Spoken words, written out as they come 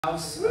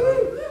House. Some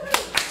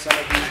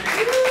of you,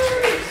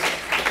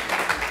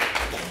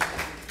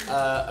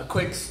 a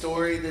quick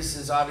story. This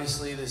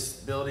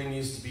building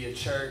used to be a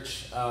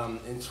church.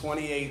 In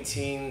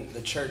 2018,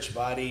 the church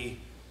body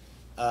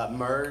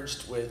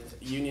merged with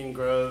Union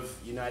Grove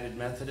United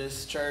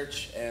Methodist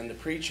Church, and the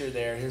preacher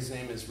there, his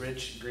name is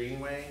Rich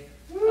Greenway.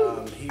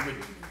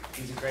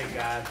 He's a great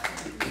guy.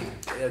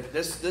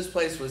 This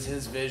place was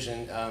his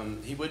vision.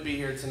 He would be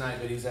here tonight,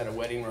 but he's at a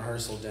wedding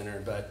rehearsal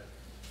dinner. But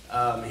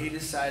he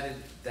decided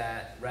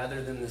that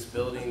rather than this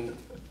building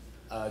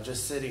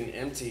just sitting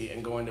empty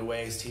and going to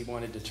waste, he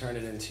wanted to turn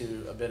it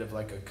into a bit of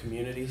like a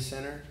community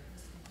center.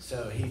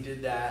 So he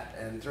did that,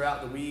 and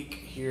throughout the week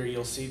here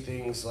you'll see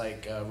things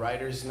like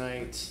writers'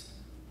 nights.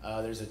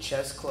 There's a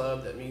chess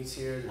club that meets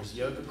here. There's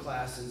yoga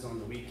classes on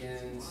the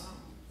weekends.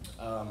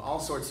 All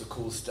sorts of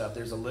cool stuff.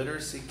 There's a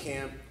literacy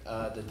camp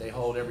that they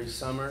hold every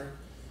summer.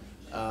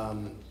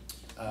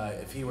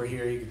 If he were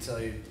here, he could tell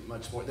you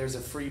much more. There's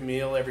a free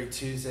meal every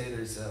Tuesday.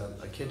 There's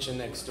a kitchen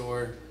next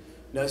door.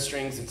 No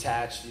strings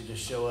attached. You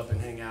just show up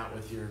and hang out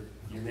with your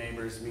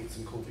neighbors, meet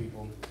some cool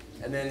people.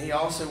 And then he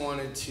also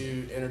wanted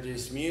to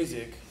introduce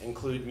music,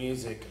 include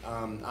music.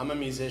 I'm a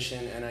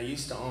musician, and I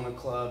used to own a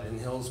club in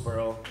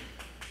Hillsborough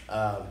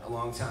a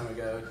long time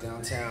ago,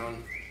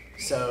 downtown.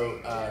 So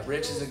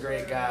Rich is a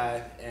great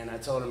guy, and I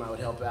told him I would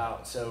help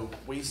out. So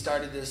we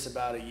started this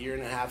about 1.5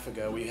 years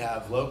ago. We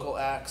have local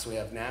acts, we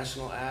have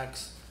national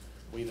acts.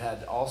 We've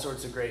had all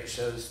sorts of great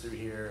shows through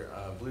here,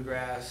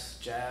 bluegrass,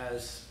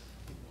 jazz,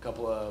 a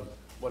couple of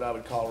what I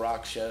would call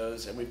rock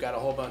shows, and we've got a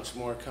whole bunch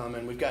more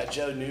coming. We've got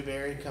Joe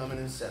Newberry coming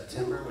in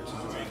September, which is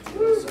a big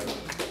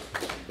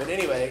deal. But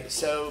anyway,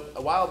 so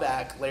a while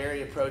back,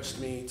 Larry approached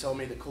me, told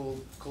me the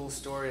cool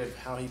story of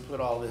how he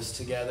put all this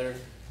together.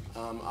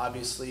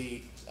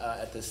 Obviously,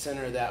 at the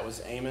center of that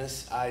was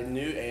Amos. I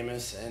knew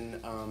Amos,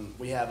 and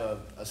we have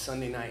a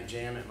Sunday night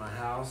jam at my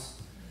house.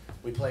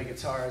 We play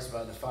guitars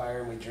by the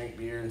fire, and we drink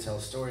beer and tell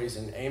stories,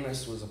 and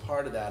Amos was a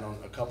part of that on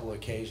a couple of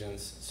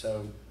occasions.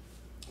 So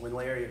when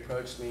Larry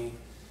approached me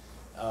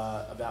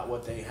about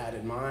what they had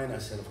in mind, I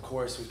said, of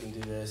course we can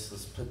do this.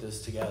 Let's put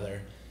this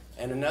together.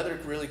 And another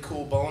really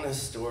cool bonus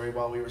story,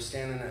 while we were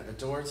standing at the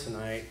door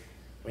tonight,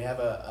 we have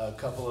a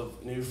couple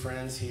of new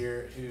friends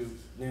here who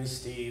knew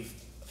Steve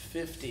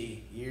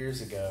 50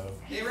 years ago.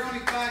 They were only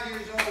 5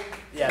 years old.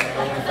 Yeah, they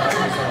were only 5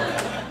 years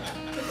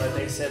old. But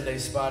they said they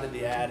spotted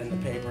the ad in the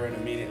paper and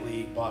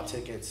immediately bought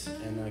tickets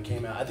and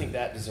came out. I think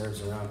that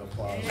deserves a round of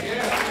applause.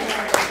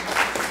 Yeah.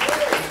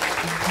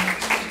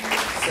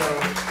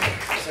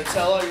 So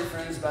tell all your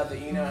friends about the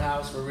Eno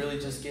House. We're really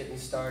just getting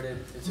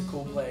started. It's a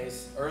cool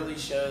place. Early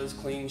shows,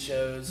 clean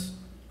shows.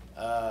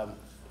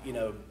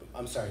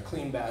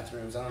 Clean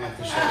bathrooms. I don't know if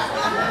the shows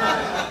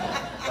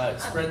are,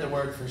 but spread the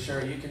word for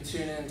sure. You can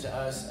tune in to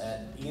us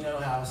at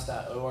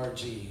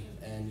enohouse.org,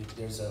 and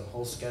there's a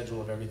whole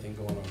schedule of everything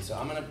going on. So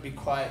I'm going to be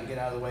quiet and get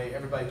out of the way.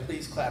 Everybody,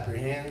 please clap your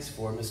hands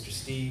for Mr.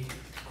 Steve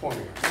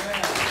Cormier.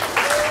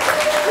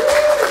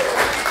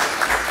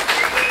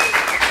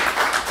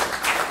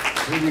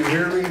 Can you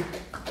hear me?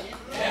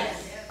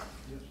 Yes.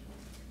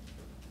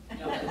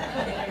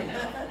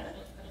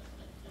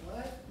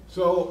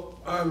 So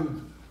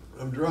I'm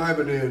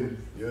driving in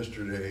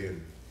yesterday,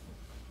 and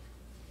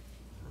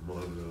I'm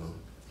on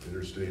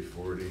Interstate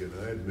 40, and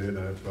I admit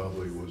I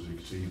probably was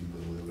exceeding the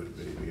limit,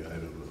 maybe, I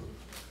don't know.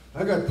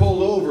 I got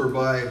pulled over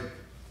by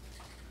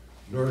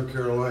North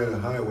Carolina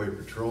Highway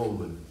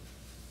Patrolman.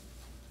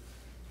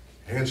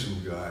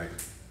 Handsome guy,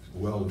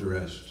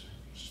 well-dressed,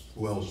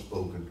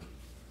 well-spoken.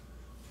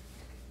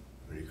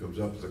 And he comes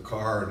up to the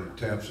car and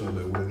he taps on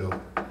my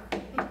window.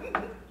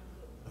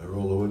 I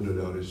roll the window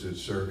down. He said,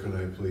 "Sir, can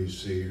I please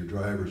see your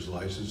driver's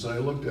license?" And I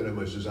looked at him.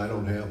 I says, "I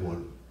don't have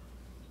one."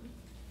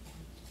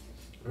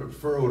 I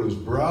furrowed his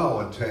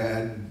brow a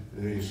tad,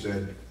 and he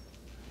said,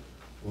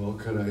 "Well,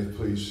 can I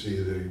please see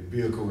the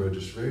vehicle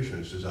registration?"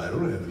 I says, "I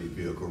don't have any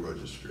vehicle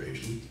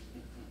registration."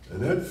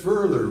 And that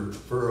further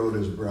furrowed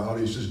his brow.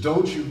 He says,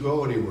 "Don't you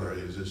go anywhere."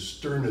 He has the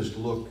sternest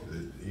look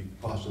that he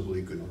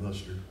possibly could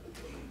muster.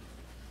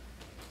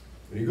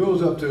 And he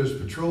goes up to his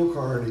patrol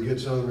car and he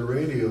gets on the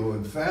radio,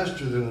 and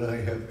faster than I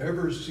have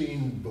ever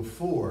seen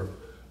before,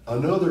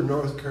 another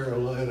North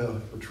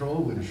Carolina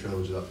patrolman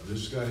shows up.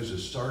 This guy's a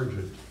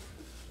sergeant.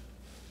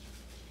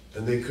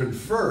 And they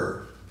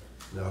confer.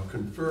 Now,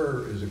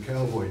 confer is a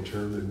cowboy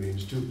term that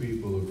means two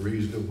people of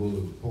reasonable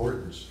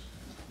importance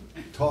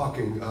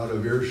talking out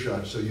of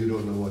earshot so you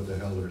don't know what the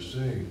hell they're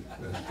saying.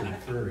 That's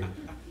conferring.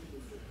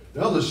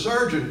 Now the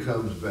sergeant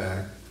comes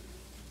back,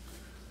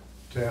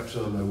 taps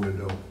on my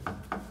window.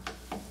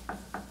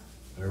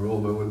 I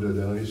rolled my window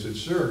down. He said,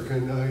 "Sir,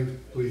 can I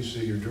please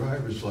see your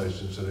driver's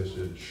license?" And I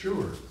said,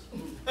 "Sure."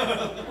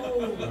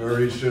 I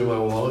reached in my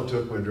wallet,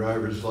 took my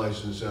driver's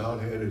license out,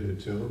 handed it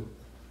to him.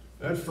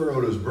 That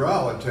furrowed his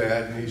brow a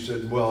tad, and he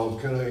said, "Well,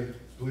 can I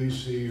please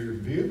see your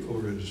vehicle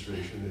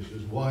registration?" He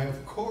says, "Why,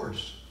 of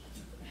course."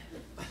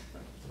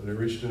 And I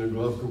reached in a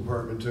glove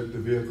compartment, took the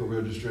vehicle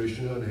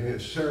registration out,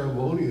 and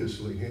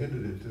ceremoniously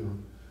handed it to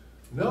him.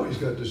 Now he's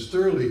got this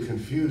thoroughly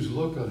confused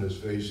look on his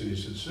face, and he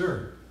said,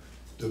 "Sir,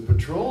 the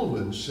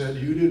patrolman said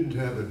you didn't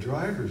have a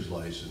driver's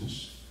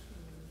license,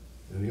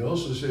 and he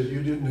also said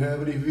you didn't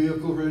have any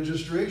vehicle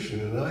registration.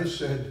 And I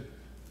said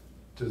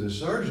to the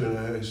sergeant,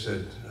 I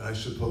said, I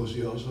suppose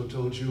he also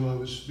told you I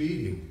was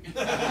speeding.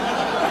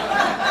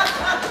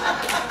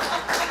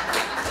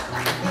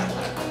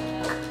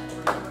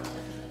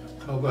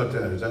 How about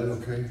that? Is that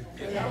okay?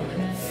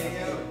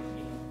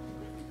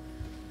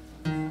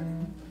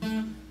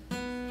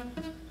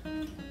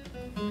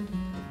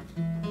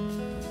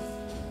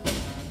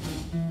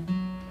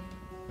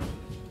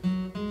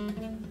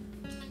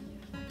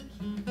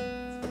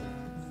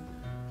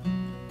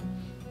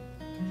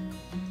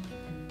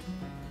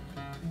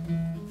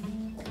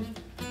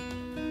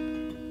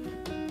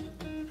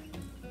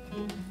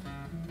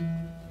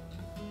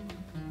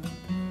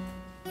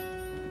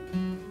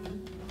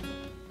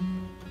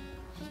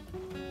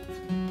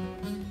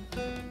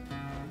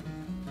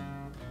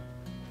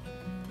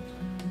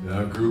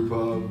 A group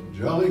of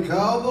jolly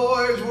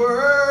cowboys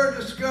were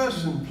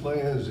discussing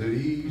plans at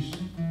ease.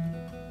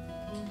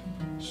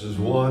 Says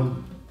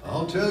one,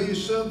 I'll tell you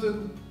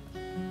something,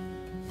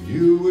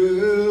 you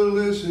will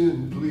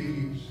listen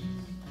please.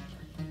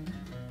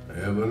 I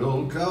am an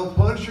old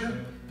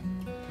cowpuncher,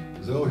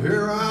 though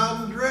here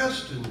I'm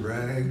dressed in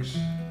rags.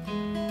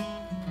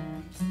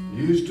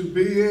 Used to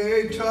be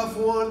a tough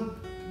one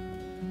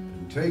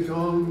and take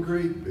on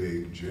great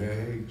big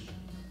jags.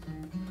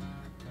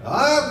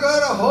 I've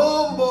got a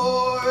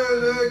homeboy,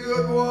 a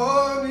good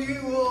one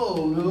you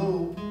all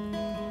know,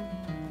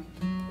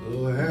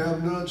 though I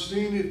have not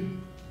seen it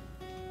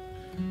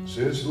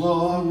since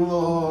long,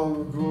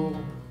 long ago.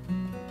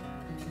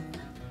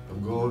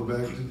 I'm going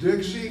back to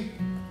Dixie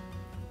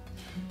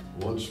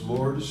once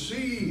more to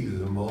see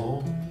them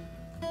all.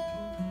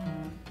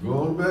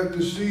 Going back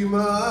to see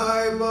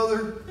my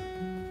mother,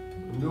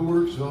 and the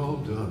work's all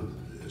done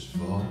this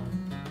fall.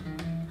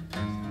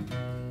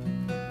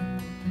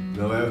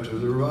 Now after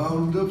the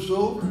roundup's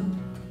over,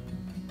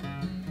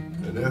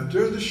 and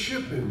after the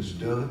shipping's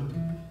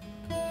done,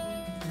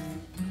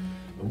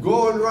 I'm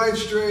going right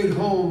straight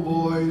home,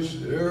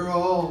 boys. There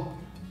all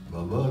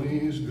my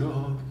money's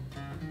gone.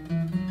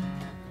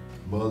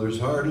 Mother's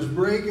heart is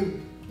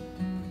breaking.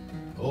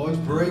 Oh, it's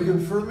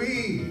breaking for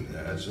me,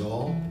 that's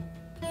all.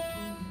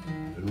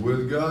 And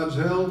with God's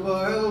help,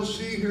 I'll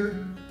see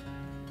her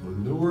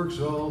when the work's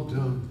all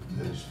done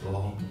this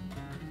fall.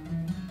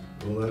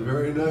 Well, that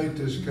very night,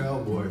 this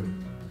cowboy,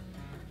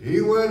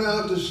 he went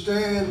out to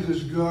stand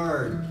his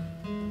guard.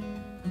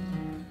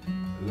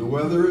 And the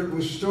weather, it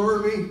was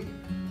stormy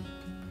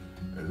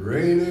and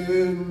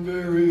raining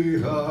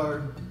very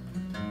hard.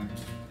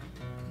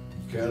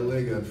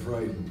 Cadillac got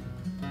frightened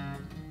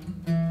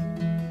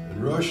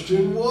and rushed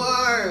in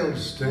wild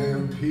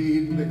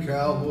stampede, and the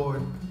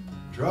cowboy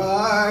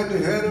tried to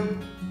head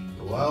him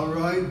while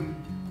riding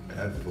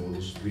at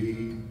full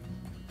speed.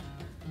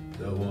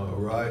 Now while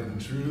riding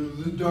through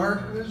the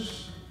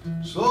darkness,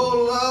 so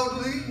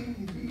loudly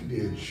he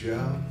did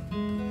shout,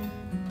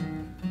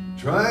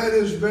 trying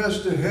his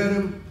best to head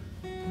him,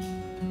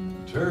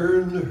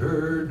 turn the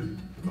herd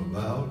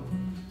about.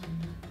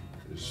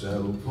 His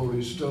saddle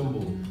pony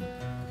stumbled,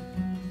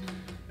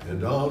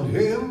 and on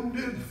him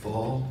did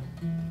fall,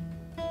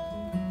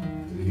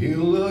 and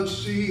he'll not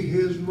see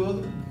his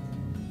mother,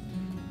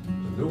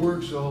 and the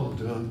work's all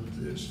done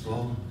this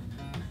fall.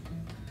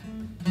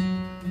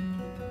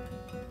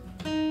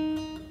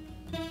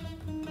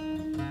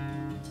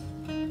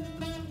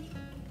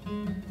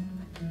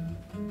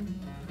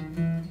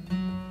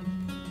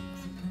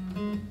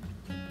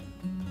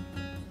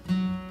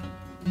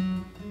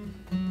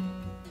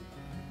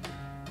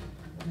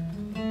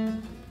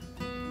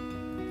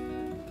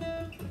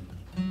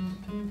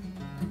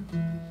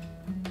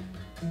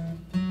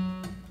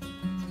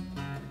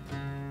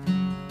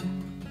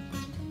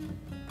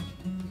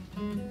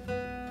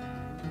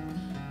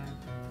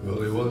 Well,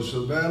 he was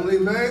so badly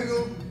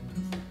mangled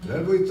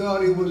that we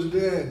thought he was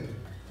dead.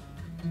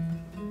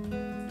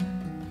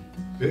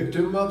 Picked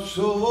him up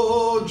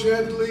so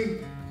gently,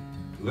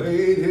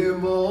 laid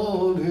him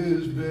on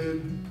his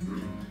bed,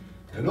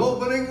 and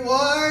opening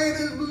wide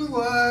his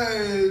blue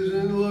eyes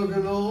and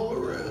looking all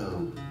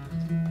around,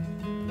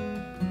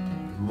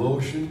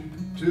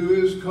 motioned to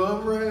his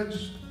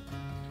comrades,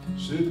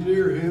 sit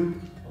near him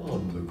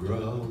on the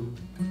ground.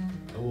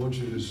 I want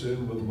you to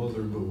send my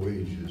mother my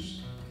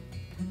wages,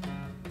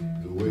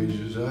 the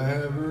wages I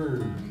have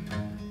earned.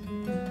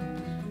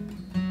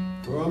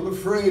 For I'm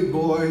afraid,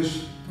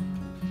 boys,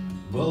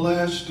 my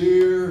last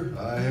year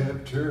I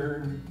have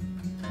turned.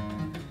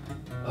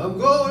 I'm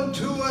going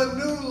to a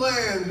new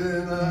land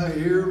and I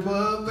hear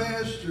my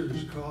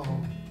master's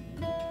call,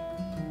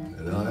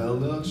 and I'll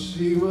not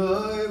see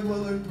my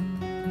mother,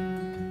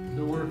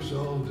 the work's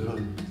all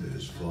done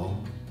this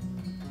fall.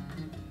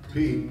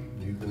 Pete,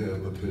 you can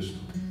have my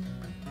pistol.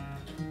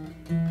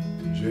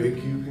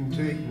 Jake, you can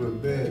take my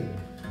bed.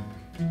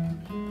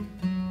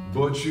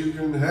 But you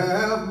can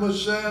have my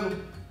saddle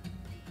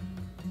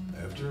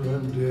after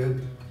I'm dead.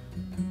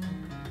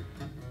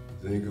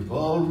 Think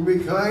upon me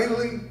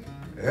kindly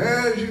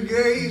as you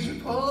gaze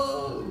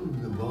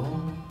upon them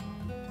all.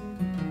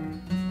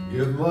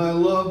 Give my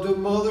love to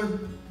mother.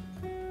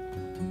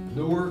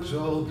 The work's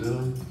all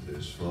done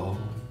this fall.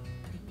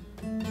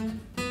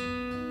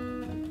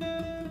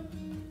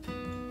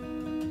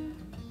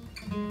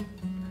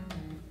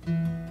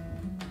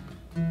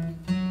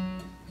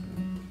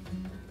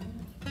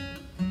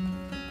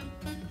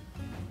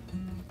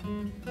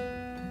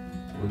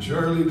 Well,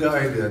 Charlie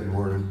died that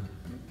morning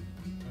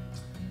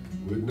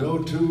with no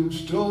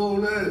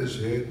tombstone at his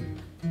head.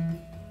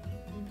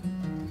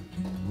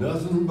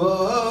 Nothing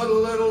but a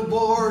little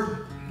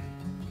board,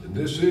 and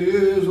this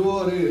is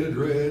what it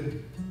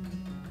read.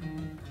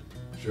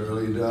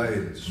 Charlie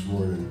died this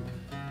morning.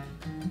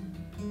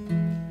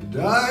 He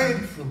died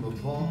from a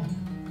fall.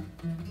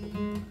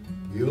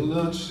 He'll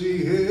not see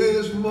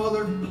his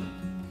mother.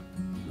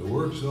 The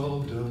work's all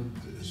done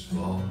this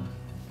fall.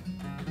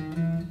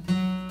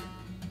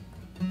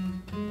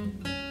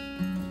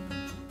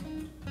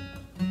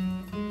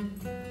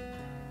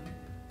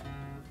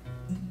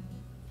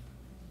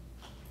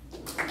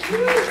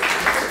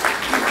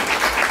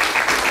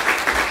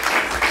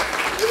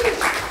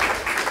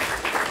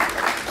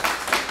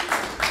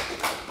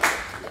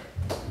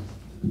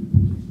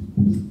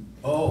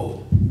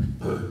 Oh,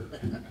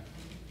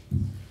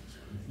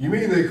 you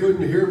mean they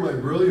couldn't hear my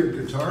brilliant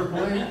guitar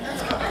playing?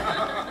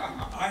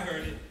 I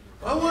heard it.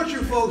 I want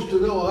you folks to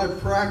know I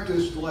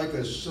practiced like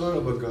a son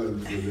of a gun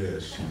for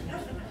this.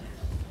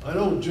 I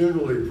don't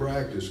generally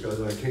practice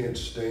because I can't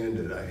stand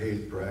it. I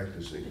hate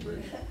practicing, but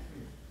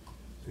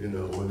you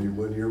know,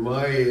 when you're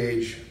my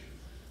age,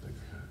 like,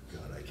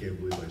 God, I can't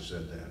believe I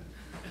said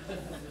that.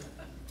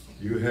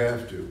 You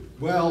have to.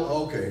 Well,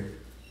 okay.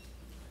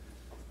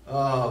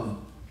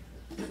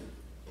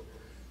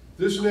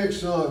 This next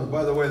song,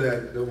 by the way,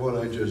 the one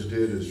I just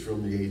did is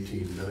from the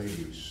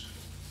 1890s,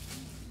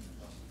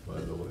 by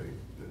the way.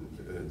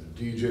 And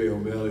DJ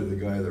O'Malley, the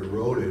guy that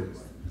wrote it,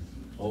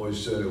 always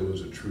said it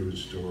was a true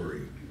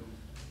story.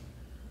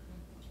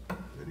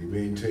 And he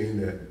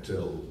maintained that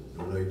until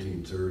the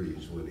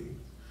 1930s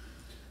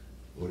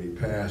when he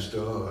passed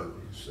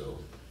on. So,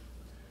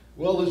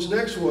 well, this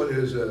next one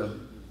is a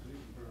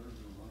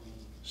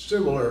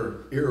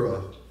similar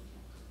era,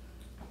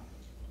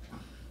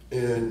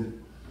 and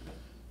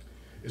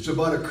it's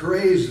about a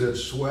craze that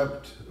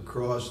swept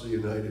across the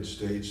United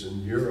States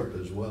and Europe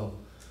as well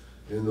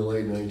in the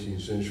late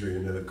 19th century,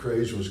 and the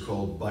craze was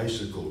called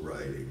bicycle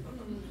riding.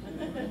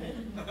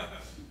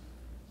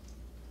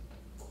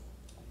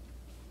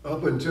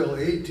 Up until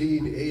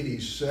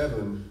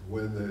 1887,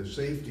 when the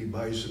safety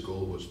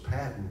bicycle was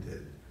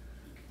patented,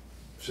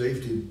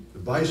 the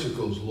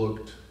bicycles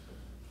looked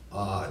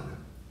odd.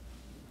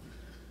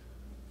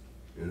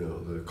 You know,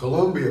 the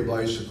Columbia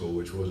bicycle,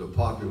 which was a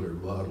popular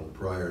model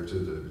prior to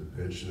the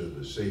invention of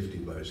the safety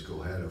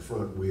bicycle, had a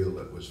front wheel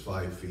that was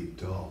 5 feet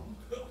tall.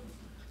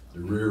 The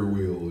rear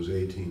wheel was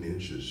 18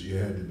 inches. You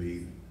had to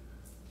be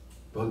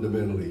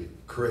fundamentally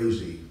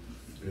crazy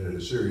and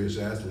a serious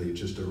athlete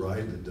just to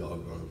ride the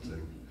doggone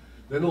thing.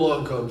 Then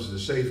along comes the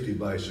safety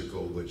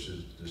bicycle, which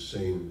is the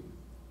same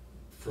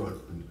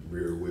front and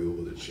rear wheel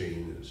with a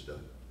chain and stuff.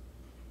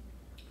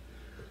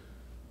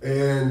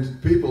 And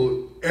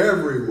people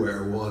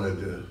everywhere wanted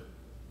to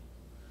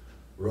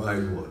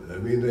ride one. I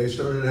mean, they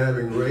started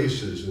having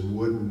races in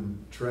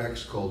wooden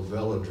tracks called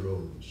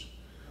velodromes.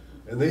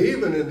 And they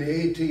even in the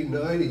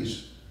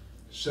 1890s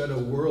set a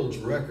world's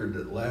record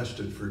that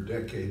lasted for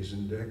decades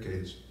and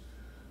decades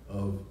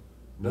of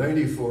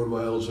 94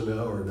 miles an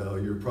hour. Now,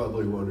 you're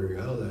probably wondering,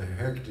 how the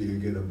heck do you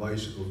get a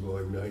bicycle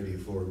going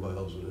 94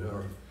 miles an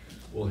hour?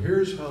 Well,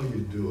 here's how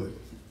you do it.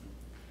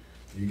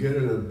 You get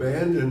an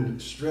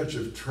abandoned stretch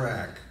of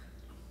track,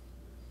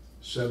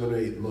 7,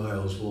 8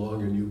 miles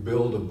long, and you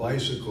build a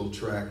bicycle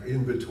track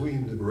in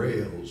between the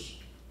rails.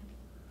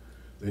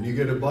 Then you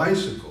get a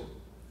bicycle,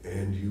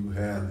 and you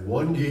have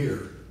one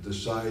gear the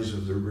size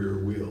of the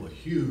rear wheel, a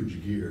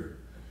huge gear.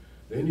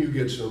 Then you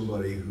get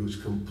somebody who's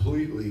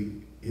completely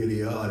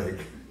idiotic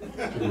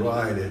to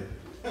ride it.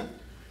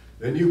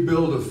 Then you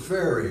build a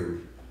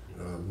fairing,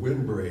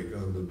 windbreak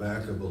on the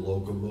back of a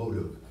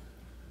locomotive.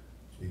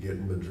 You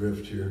getting the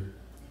drift here?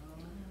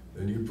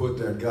 Then you put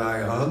that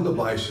guy on the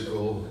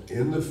bicycle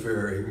in the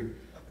fairing,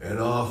 and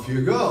off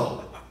you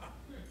go.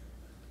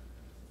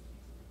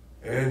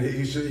 And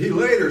he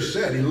later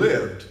said, he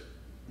lived.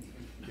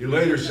 He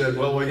later said,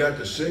 well, we got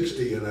to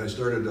 60 and I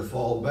started to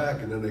fall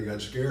back, and then I got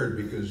scared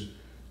because,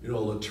 you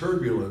know, the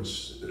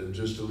turbulence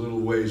just a little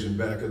ways in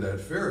back of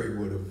that ferry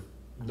would have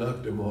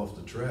knocked him off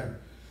the track.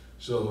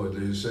 So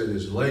they said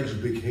his legs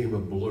became a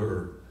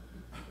blur,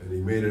 and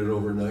he made it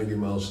over 90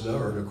 miles an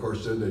hour. And of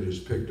course, then they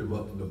just picked him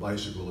up and the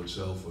bicycle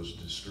itself was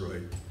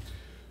destroyed.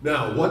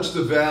 Now, what's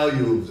the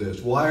value of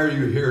this? Why are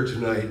you here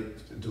tonight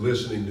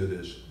listening to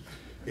this?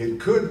 It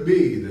could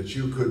be that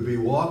you could be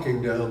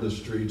walking down the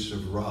streets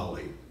of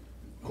Raleigh,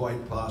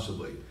 quite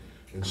possibly,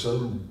 and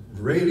some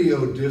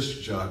radio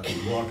disc jockey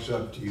walks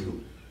up to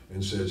you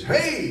and says,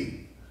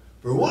 hey,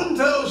 for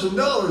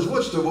 $1,000,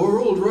 what's the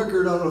world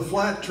record on a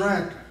flat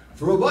track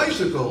for a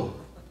bicycle?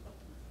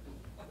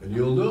 And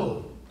you'll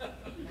know.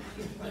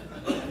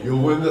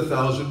 You'll win the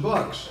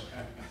 $1,000.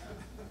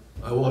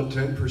 I want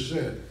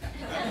 10%.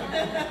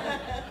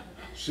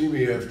 See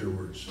me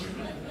afterwards.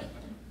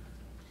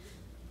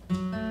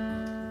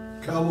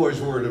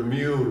 Cowboys weren't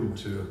immune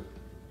to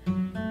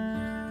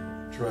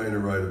trying to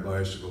ride a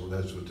bicycle.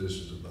 That's what this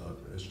is about.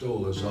 I stole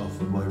this off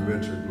of my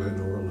mentor, Glenn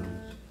Orland.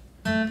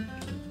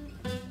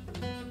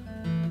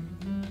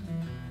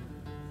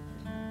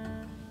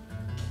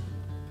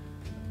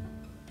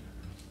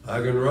 I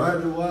can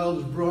ride the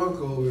wildest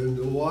bronco in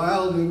the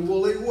wild and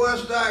woolly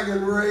west. I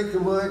can rake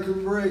him, I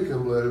can break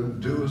him, let him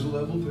do his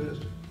level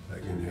best. I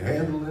can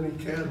handle any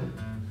cattle,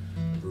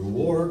 who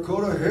wore a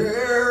coat of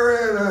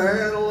hair, and I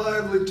had a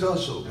lively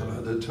tussle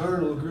with the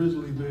eternal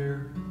grizzly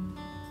bear.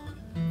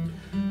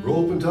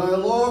 Rope and tie a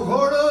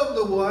longhorn of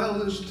the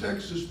wildest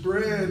Texas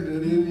brand,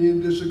 and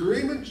Indian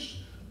disagreements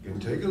can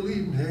take a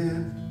leading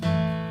hand.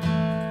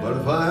 But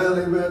I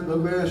finally met my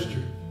master.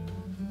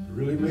 It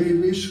really made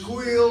me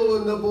squeal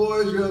when the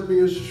boys got me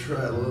a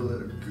straddle of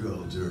that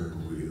gall-darn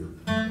wheel.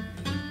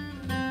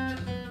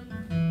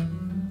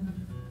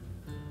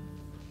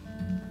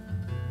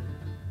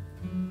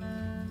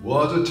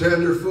 Was a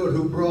tenderfoot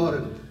who brought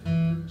it.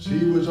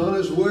 He was on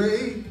his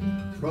way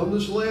from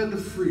this land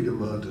of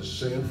freedom out to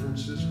San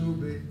Francisco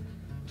Bay.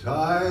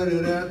 Tied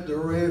it at the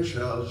ranch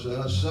house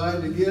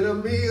outside to get a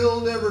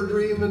meal, never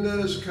dreaming that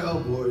his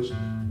cowboys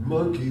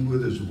monkey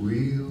with his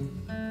wheel.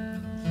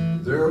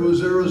 There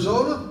was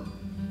Arizona,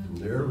 and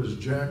there was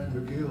Jack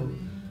McGill.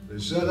 They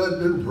said I'd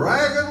been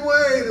bragging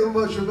way too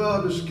much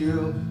about the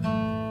skill.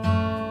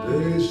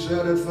 They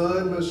said I'd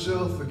find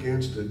myself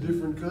against a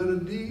different kind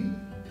of deed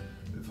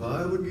if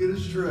I would get a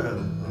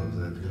straddle of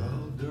that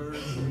gall-darn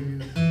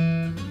wheel.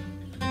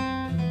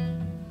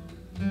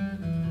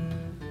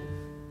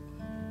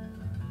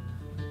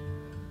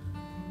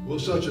 Well,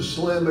 such a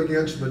slam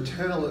against my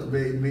talent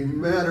made me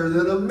madder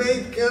than a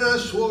mink, and I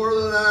swore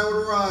that I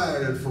would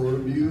ride it for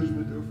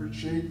amusement or for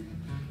chink,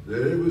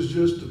 that it was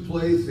just a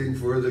plaything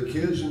for the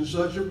kids in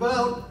such a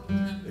bout.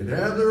 They'd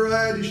have the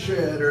ride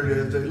shattered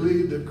if they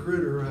lead the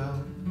critter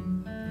out.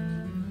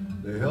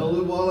 They held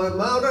it while I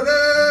mounted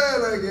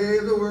and I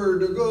gave the word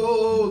to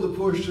go. The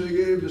push they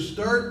gave to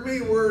start me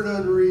weren't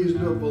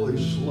unreasonably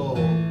slow.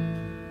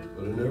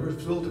 But I never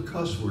felt a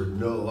cuss word,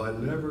 no, I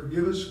never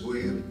give a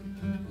squeal.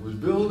 Was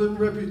building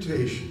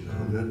reputation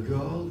on that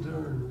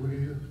gall-darn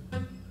wheel.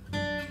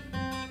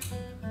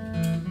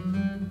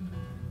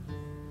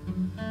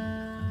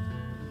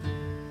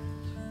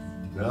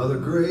 Now the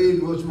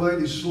grade was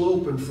mighty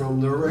sloping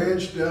from the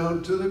ranch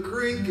down to the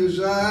creek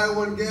as I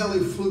went galley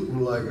fluting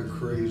like a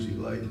crazy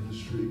lightning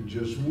streak,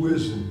 just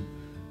whizzing,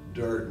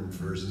 darting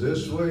first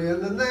this way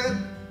and then that,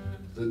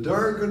 the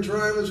darn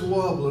contrivance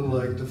wobbling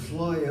like the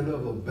flying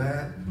of a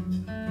bat.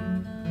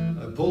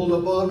 I pulled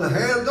up on the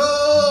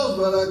handles,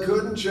 but I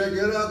couldn't check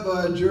it up.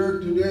 I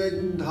jerked and yanked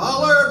and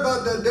hollered,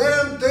 but the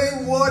damn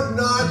thing would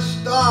not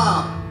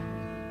stop.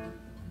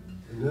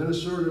 And then a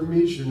sort of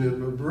mission in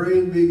my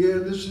brain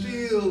began to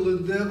steal. The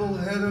devil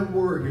had a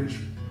mortgage,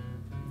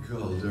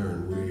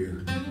 gall-darn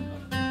wheel.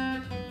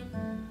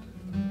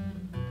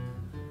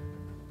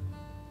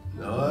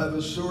 Now I have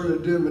a sort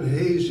of dim and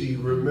hazy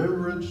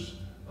remembrance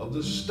of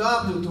the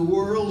stop with the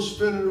world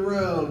spinning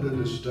around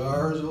and the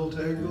stars all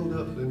tangled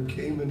up. Then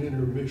came an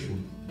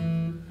intermission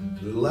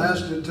that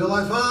lasted till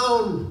I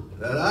found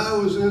that I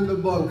was in the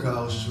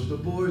bunkhouse with the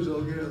boys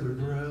all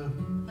gathered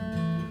around.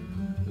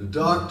 The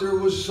doctor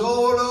was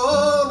sewing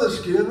on the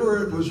skin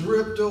where it was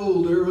ripped.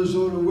 Old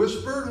Arizona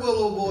whispered, "Well,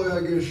 oh boy,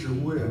 I guess you're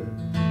wet."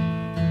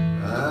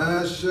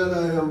 I said,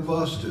 "I am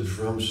busted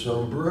from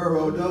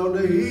sombrero down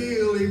the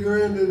heel." He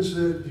grinned and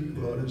said, "You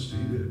ought to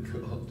see that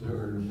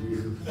gall-darn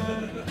wheel."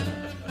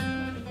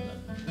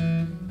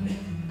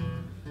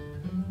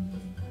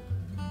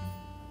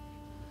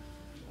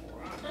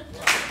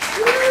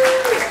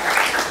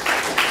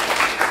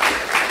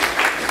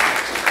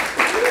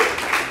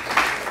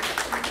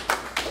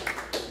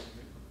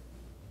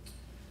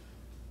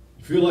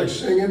 Feel like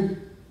singing?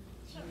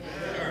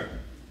 Sure.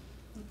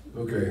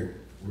 Okay,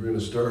 we're going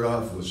to start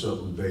off with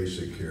something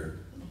basic here.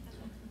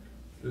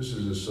 This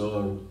is a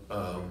song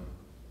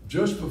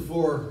just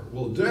before,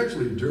 well,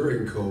 actually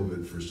during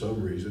COVID for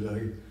some reason.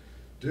 I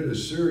did a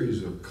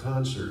series of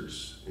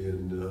concerts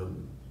in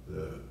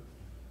the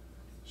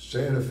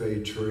Santa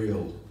Fe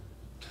Trail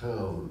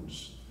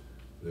towns.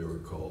 They were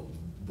called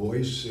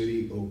Boise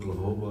City,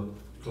 Oklahoma,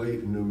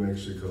 Clayton, New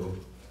Mexico,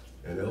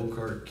 and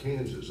Elkhart,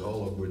 Kansas,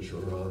 all of which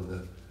are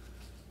on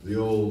the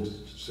old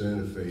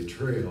Santa Fe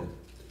Trail.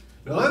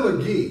 Now I'm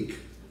a geek.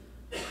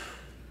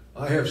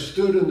 I have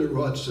stood in the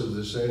ruts of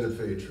the Santa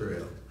Fe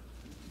Trail,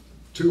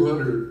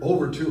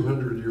 over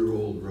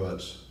 200-year-old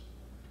ruts,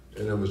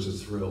 and it was a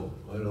thrill.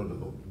 I don't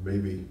know,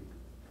 maybe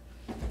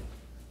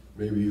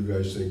you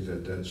guys think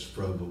that that's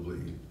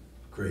probably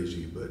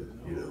crazy, but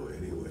you know,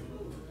 anyway.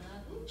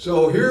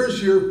 So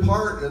here's your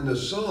part in the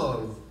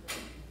song.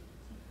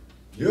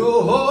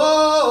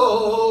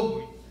 Yo-ho!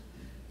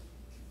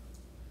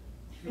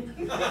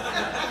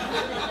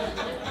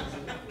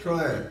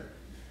 Try it.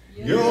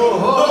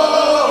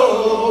 Yo-ho!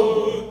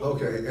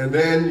 Okay, and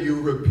then you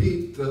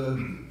repeat the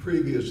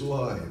previous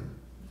line.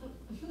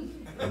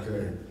 Okay.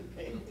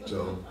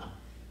 So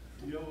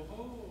Yo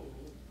ho.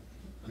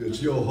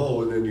 it's yo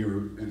ho, and then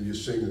you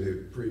sing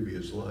the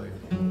previous line,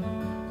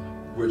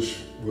 which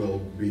will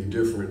be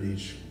different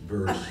each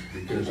verse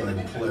because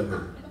I'm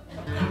clever.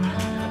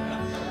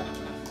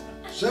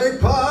 Say,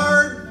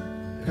 pard,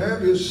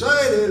 have you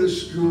sighted a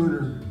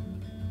schooner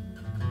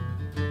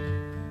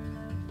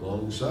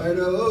alongside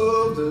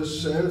of the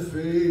Santa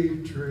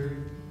Fe Trail?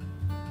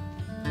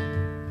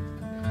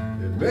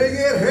 It may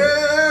get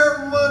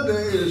here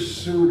Monday or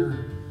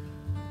sooner,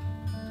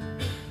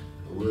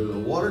 with a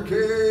water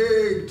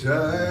keg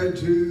tied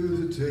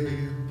to the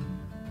tail.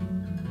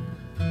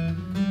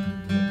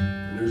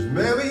 And there's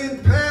Mammy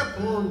and Pap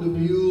on the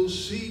mule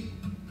seat,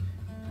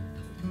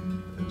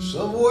 and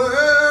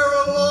somewhere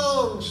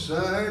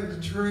alongside the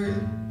trail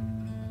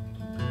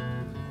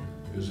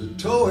is a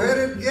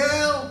tow-headed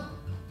gal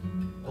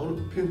on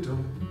a pinto,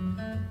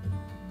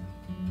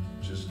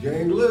 just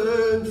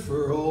gangling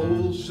for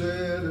old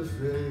Santa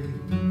Fe.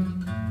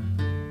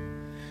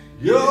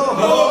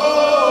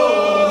 Yo-ho!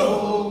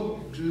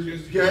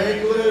 Just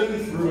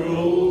gangling for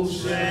old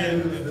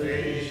Santa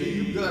Fe. See,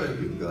 you got it,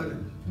 you got it.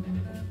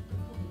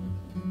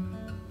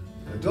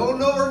 I don't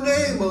know her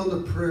name on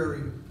the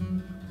prairie.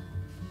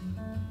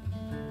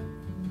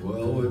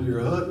 Well, when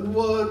you're hunting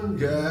one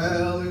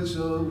gal, it's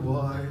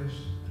unwise,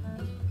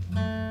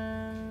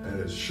 and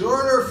it's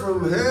shorter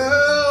from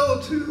hell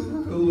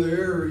to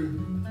Larry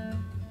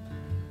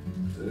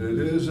than it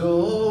is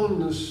on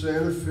the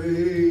Santa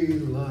Fe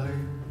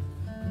line.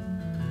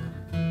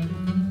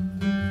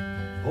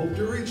 Hope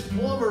to reach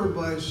Plummer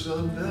by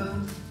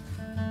sundown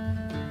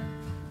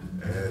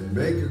and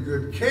make a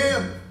good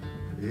camp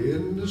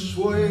in the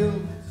swale,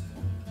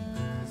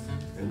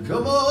 and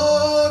come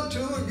on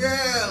to a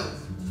gal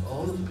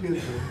on a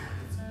pinto,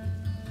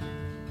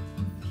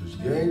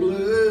 just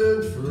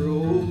gangling for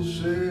old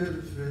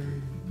Santa Fe.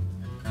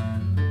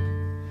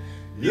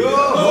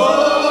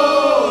 Yo-ho!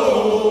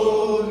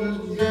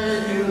 Just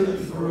gangling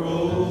for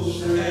old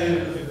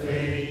Santa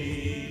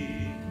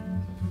Fe.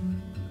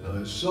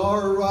 I saw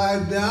her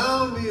ride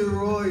down the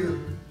Arroyo,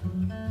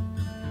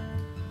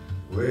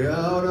 way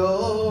out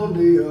on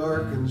the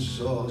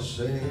Arkansas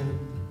sand,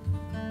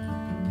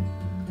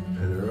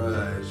 and her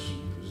eyes,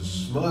 the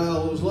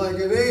smile was like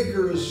an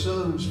acre of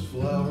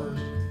sunflowers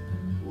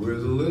with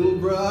a little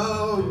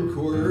brown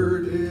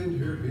quirt in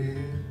her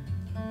hand.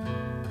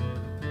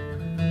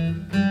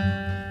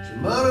 She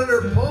mounted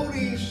her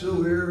pony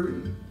so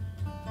airy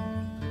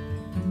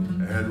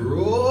and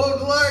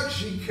rode like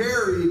she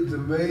carried the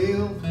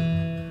mail,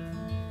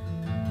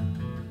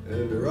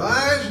 and her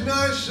eyes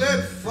nigh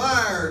set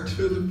fire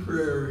to the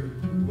prairie.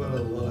 What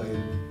a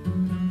line!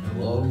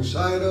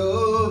 Alongside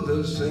of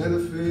the Santa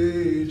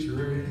Fe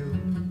Trail.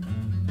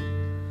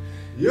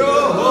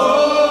 Yo-ho!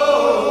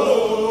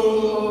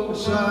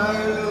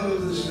 Alongside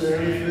of the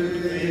Santa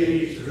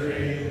Fe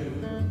Trail.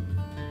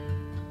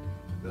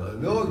 Now I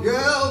know a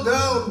gal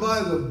down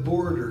by the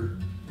border,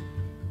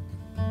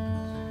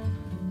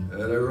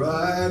 and I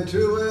ride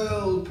to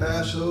El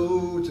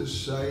Paso to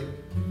sight,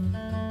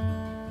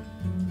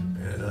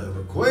 and I'm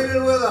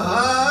acquainted with a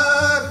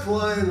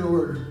high-flying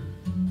order,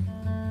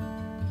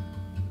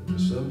 and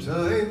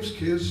sometimes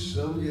kiss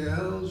some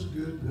gals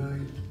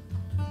goodnight.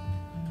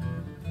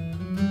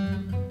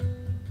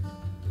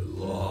 But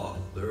law,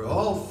 they're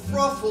all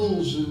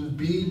fruffles and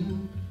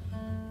beading,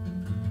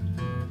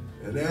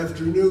 and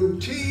afternoon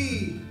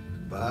tea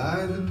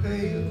by the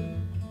pail,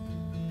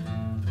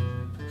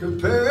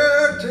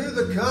 compared to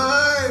the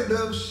kind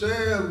of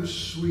Sam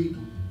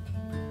Sweeten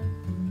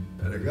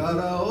that I got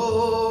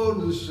on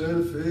the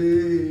Santa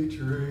Fe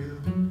Trail.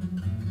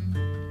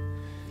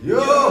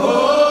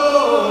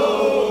 Yo-ho!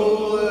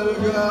 That I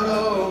got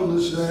on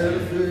the Santa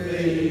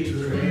Fe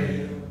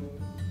Trail.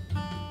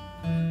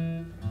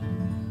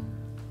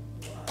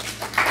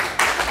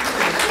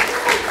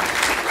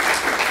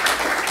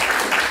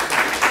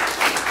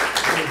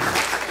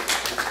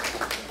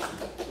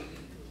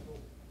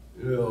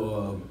 You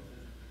know,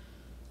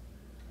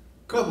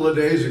 a couple of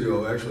days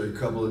ago, actually a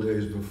couple of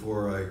days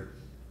before I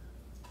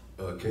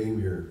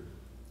came here,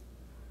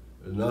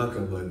 a knock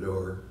on my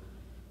door,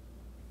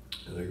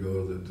 and I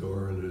go to the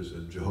door, and there's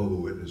a Jehovah's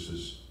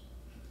Witnesses,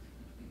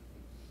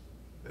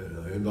 and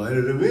I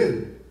invited him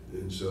in,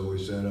 and so we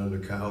sat on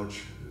the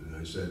couch, and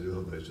I said to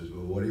him, I said,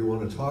 well, what do you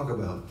want to talk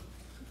about?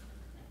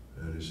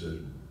 And he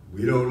said,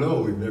 we don't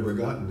know, we've never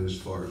gotten this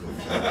far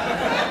before.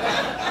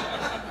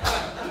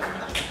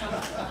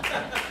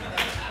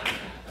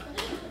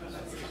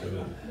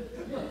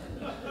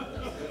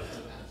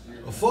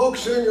 A folk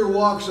singer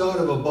walks out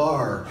of a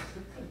bar.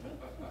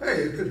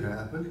 Hey, it could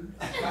happen.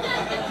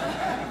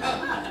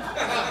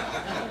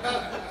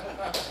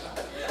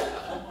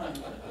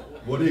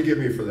 What do you give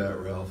me for that,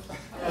 Ralph?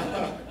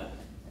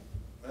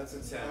 That's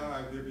a 10.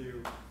 I give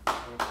you.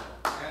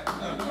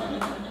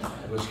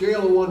 On a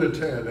scale of 1 to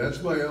 10,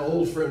 that's my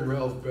old friend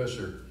Ralph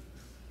Besser.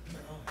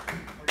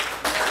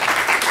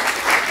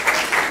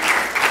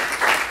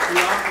 The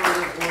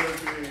operative wanted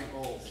to be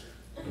old.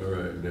 All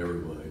right, never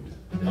mind.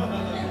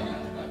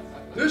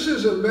 This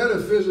This is a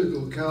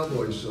metaphysical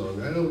cowboy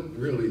song. I don't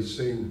really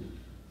sing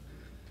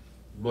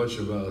much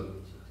about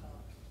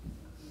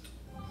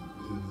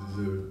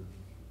the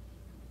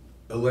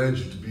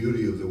alleged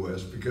beauty of the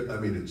West, because, I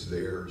mean, it's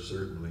there,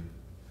 certainly.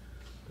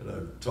 And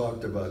I've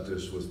talked about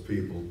this with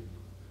people,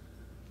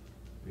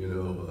 you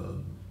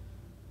know,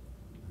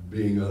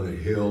 being on a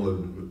hill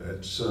and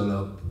at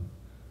sunup,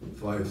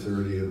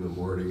 5:30 in the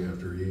morning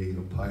after eating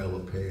a pile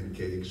of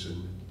pancakes,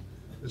 and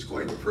it's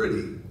quite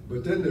pretty,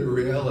 but then the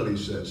reality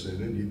sets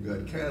in and you've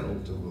got cattle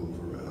to move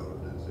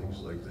around and things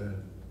like that.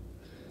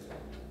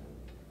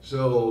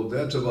 So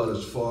that's about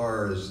as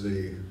far as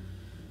the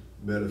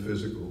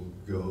metaphysical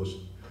goes.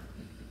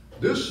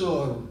 This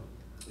song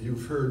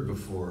you've heard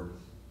before,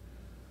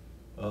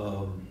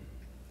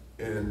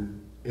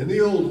 and in the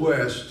Old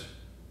West,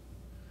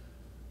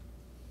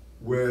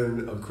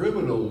 when a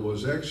criminal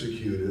was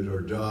executed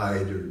or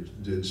died or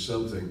did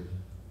something,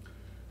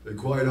 they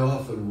quite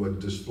often would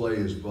display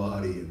his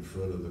body in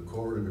front of the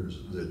coroner's,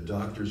 the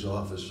doctor's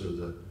office or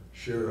the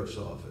sheriff's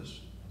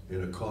office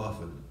in a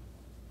coffin.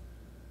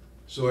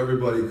 So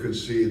everybody could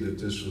see that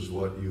this was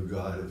what you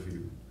got if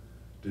you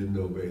didn't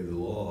obey the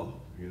law.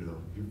 You know,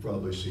 you've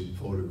probably seen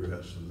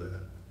photographs of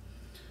that.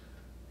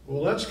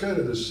 Well, that's kind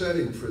of the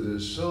setting for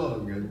this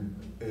song,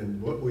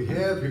 and what we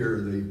have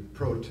here, the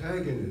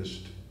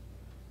protagonist,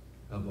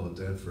 how about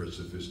that for a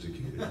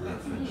sophisticated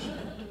reference?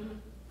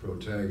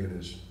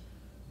 Protagonist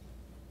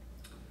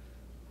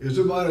is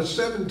about a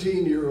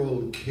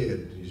 17-year-old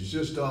kid. He's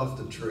just off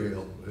the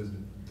trail.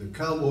 And the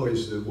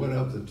cowboys that went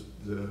up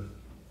the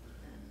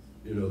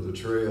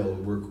trail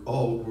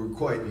were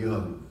quite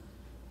young.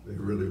 They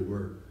really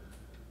were.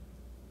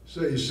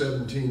 Say he's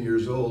 17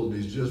 years old,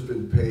 and he's just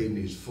been paid, and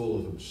he's full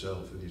of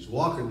himself, and he's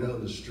walking down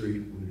the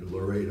street in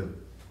Laredo,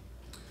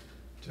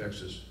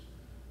 Texas.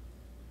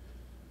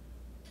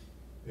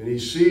 And he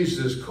sees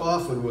this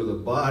coffin with a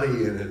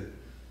body in it,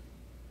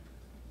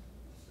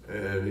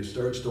 and he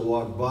starts to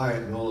walk by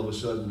it, and all of a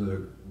sudden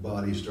the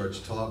body starts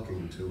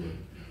talking to him,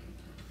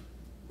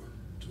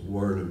 to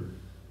warn him.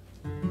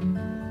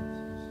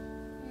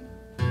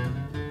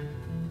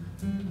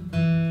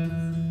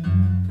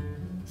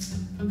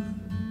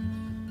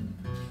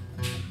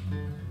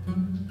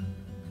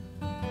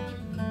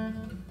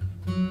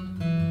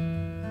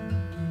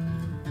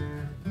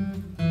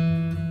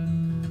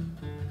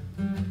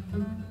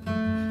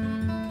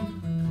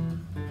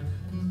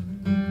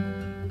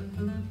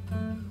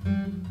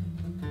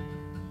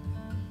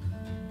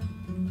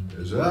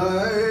 As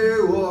I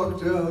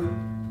walked out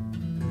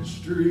in the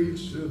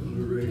streets of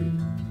Laredo,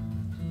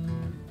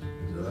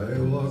 as I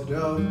walked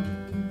out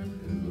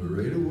in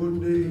Laredo one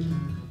day,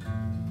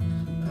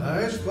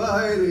 I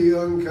spied a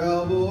young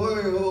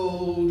cowboy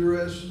all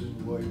dressed in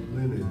white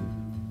linen,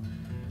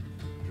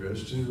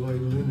 dressed in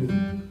white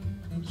linen,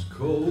 as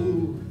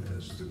cold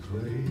as the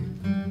clay.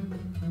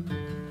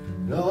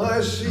 Now I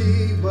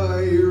see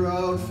by your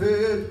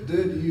outfit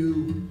that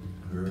you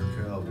are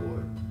a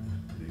cowboy.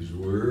 These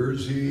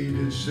words he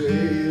did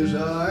say as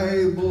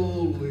I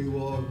boldly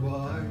walked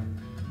by.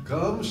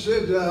 Come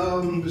sit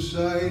down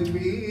beside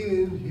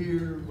me and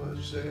hear my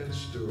sad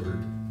story.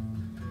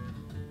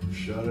 I'm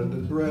shot in the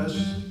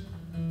breast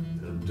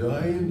and I'm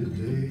dying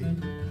today.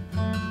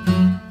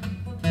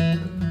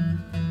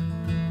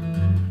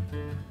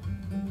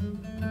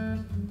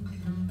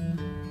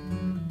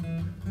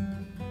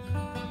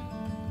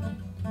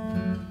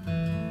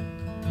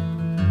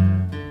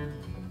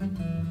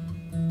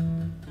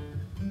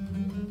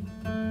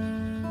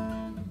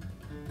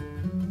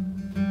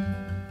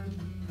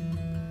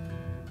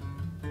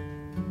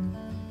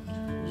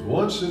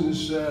 Once in the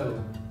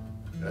saddle,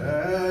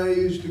 I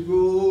used to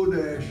go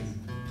dashing.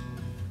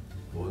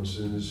 Once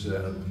in the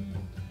saddle,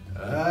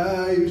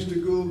 I used to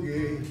go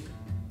gay.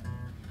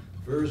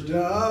 First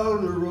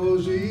down to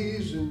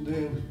Rosie's and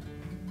then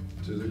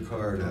to the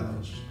card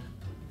house.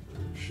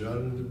 I'm shot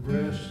in the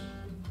breast,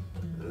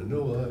 and I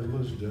know I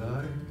must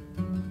die.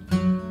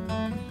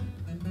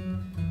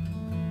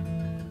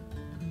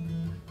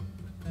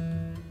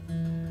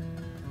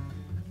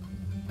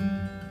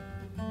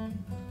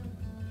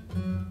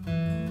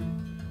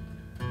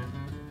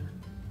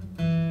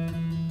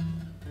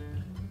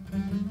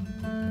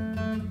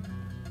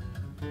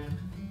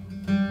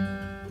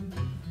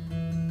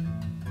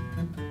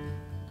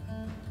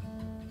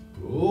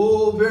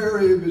 Oh,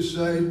 bury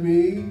beside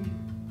me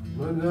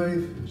my knife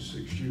and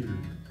 6-shooter,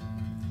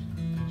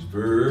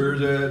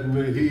 spurs at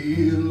my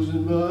heels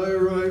and my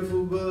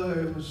rifle by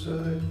my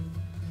side.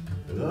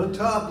 And on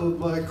top of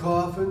my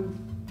coffin,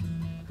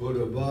 put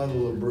a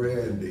bottle of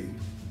brandy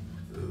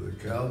that the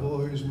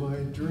cowboys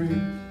might drink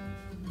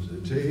as I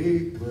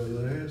take my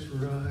last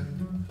ride.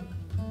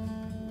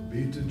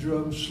 Beat the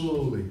drum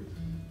slowly,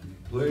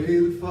 play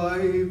the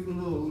fife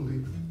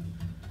lowly,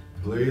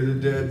 play the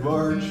dead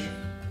march.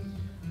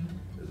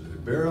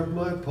 Bear up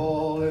my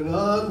pall, and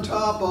on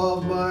top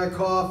of my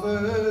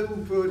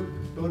coffin put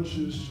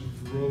bunches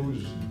of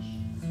roses.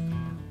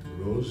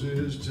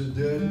 Roses to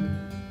deaden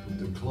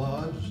the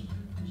clods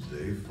as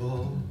they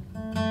fall.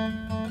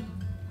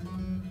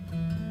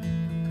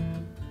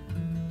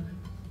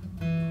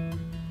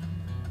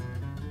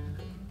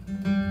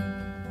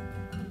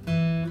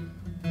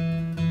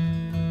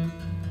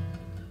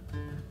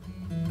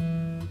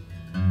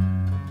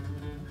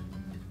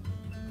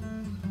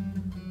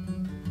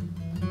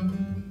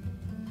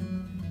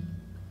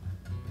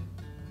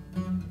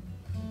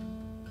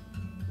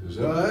 As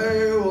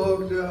I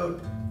walked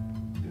out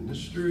in the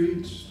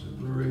streets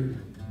of Laredo,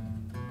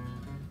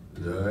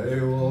 as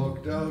I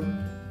walked out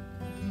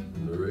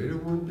in Laredo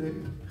one day,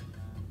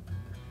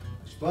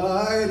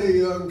 spied a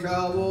young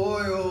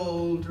cowboy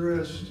all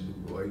dressed in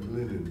white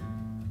linen,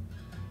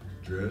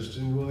 dressed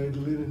in white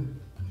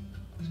linen,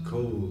 as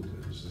cold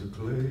as the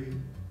clay.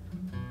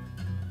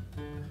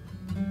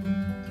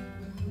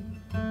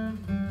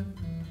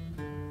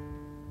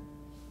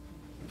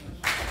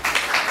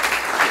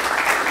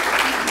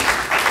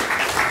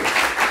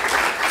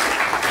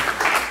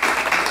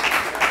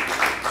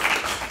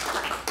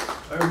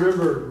 I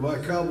remember my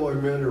cowboy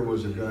mentor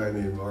was a guy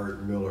named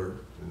Art Miller,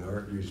 and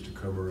Art used to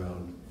come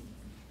around,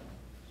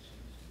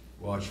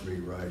 watch me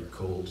ride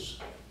colts.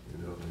 You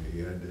know, he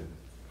had the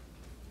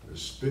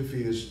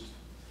spiffiest,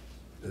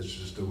 that's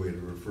just the way to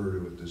refer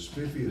to it, the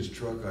spiffiest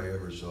truck I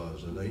ever saw. It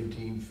was a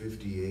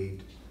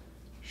 1958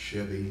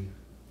 Chevy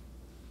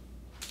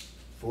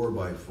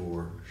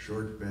 4x4,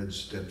 short bed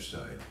step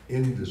side,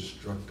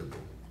 indestructible,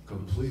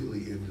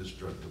 completely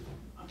indestructible.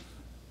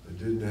 It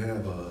didn't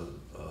have a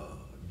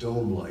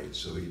dome light,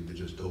 so he'd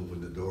just open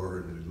the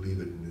door and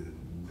leave it, and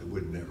it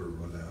would never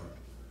run out.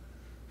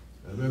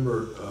 I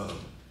remember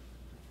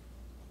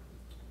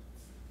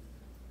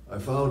I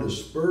found a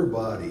spur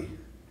body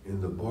in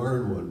the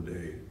barn one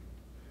day,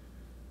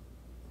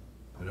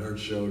 and Art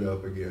showed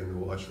up again to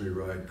watch me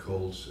ride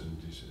colts,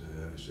 and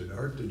I said,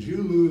 Art, did you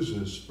lose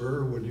a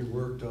spur when you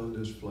worked on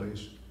this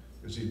place?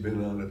 Because he'd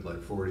been on it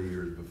like 40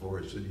 years before.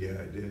 I said, yeah,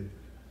 I did.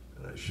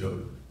 And I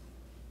showed him.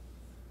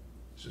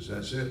 He says,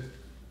 that's it.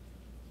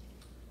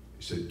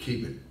 He said,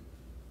 keep it.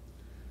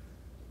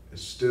 It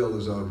still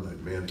is on my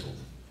mantle,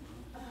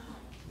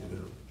 you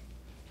know.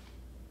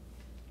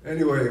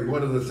 Anyway,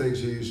 one of the things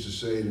he used to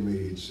say to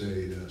me, he'd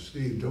say,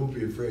 Steve, don't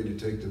be afraid to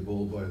take the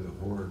bull by the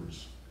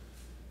horns.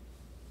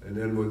 And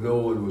then when no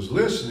one was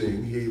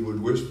listening, he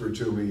would whisper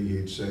to me,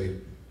 he'd say,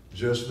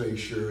 just make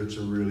sure it's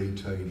a really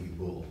tiny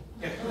bull.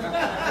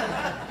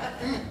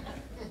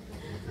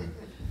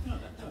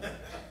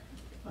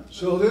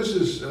 So this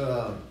is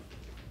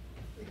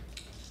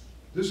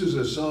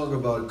a song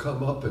about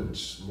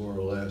comeuppance, more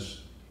or less.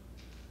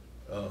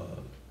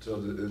 So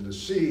the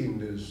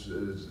scene is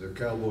the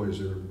cowboys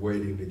are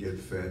waiting to get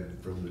fed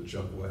from the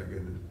chuck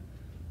wagon.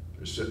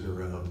 They're sitting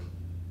around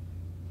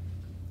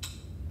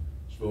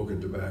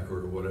smoking tobacco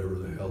or whatever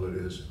the hell it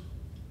is.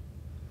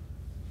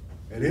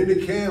 And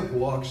into camp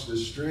walks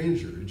this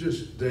stranger.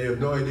 They have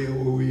no idea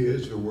who he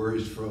is or where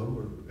he's from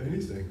or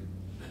anything.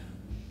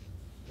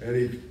 And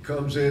he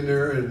comes in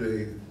there and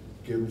they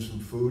give him some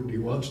food, and he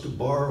wants to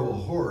borrow a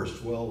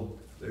horse. Well,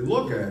 they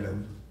look at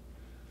him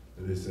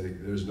and they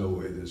think, there's no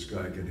way this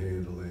guy can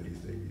handle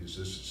anything. He's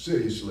a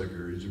city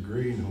slicker, he's a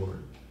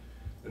greenhorn.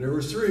 And there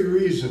were 3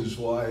 reasons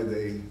why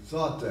they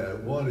thought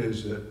that. One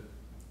is that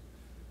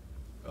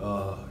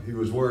he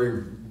was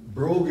wearing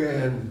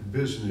Brogan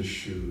business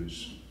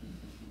shoes.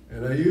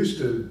 And I used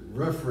to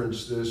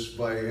reference this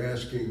by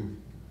asking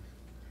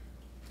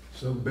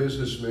some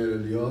businessman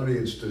in the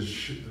audience to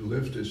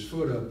lift his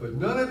foot up, but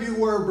none of you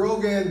wear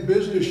Brogan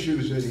business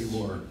shoes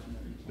anymore.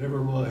 Never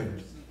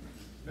mind.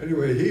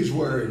 Anyway, he's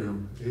wearing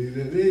them.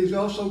 He's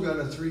also got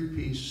a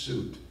 3-piece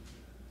suit.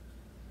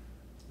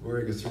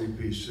 Wearing a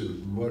 3-piece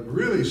suit. And what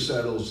really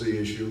settles the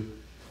issue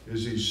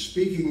is he's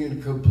speaking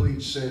in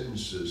complete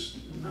sentences.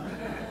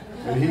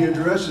 And he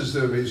addresses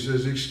them. He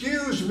says,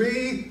 excuse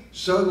me,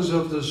 sons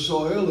of the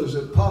soil, is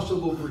it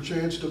possible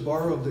perchance to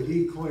borrow the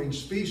equine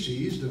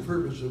species, the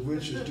purpose of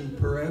which is to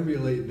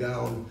perambulate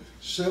down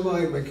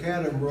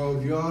semi-macadam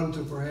road yon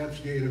to perhaps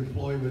gain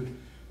employment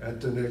at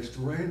the next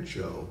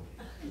rancho?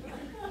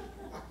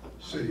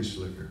 City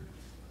slicker.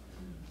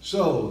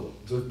 So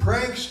the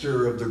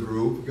prankster of the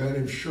group, a guy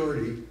named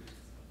Shorty,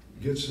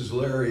 gets his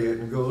lariat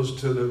and goes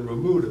to the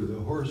remuda, the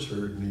horse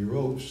herd, and he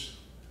ropes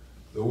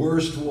the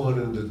worst one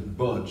in the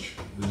bunch,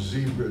 the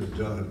zebra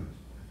dun.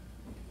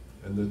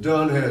 And the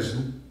dun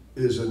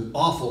is an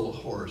awful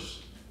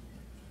horse,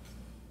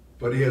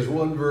 but he has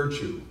one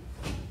virtue.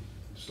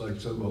 It's like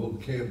some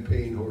old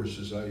campaign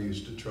horses I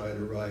used to try to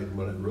ride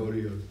when I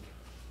rodeoed.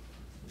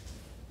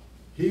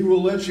 He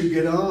will let you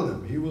get on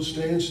him. He will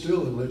stand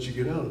still and let you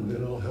get on him.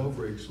 Then all hell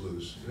breaks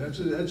loose. That's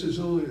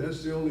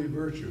the only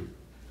virtue.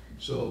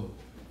 So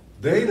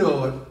they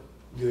know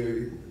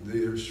it.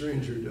 The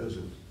stranger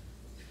doesn't.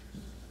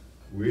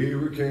 We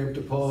were camped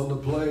upon the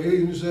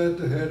plains at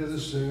the head of the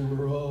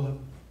Cimarron.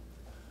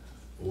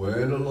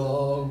 When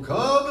along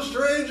come a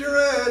stranger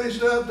and he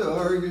stopped to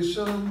argue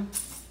some.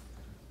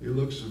 He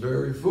looks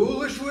very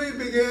foolish. We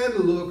began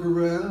to look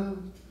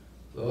around.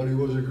 Thought he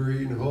was a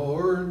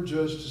greenhorn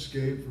just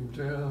escaped from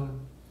town.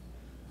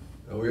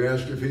 Now we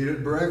asked if he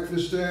had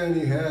breakfast and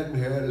he hadn't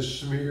had a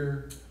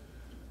smear.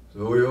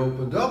 So we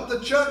opened up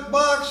the chuck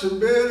box and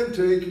bid him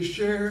take his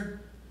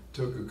share.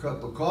 Took a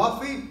cup of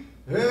coffee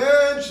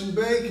and some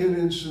bacon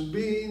and some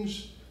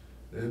beans.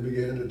 Then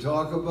began to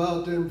talk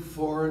about them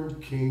foreign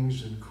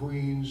kings and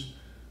queens.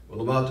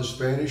 Well, about the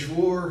Spanish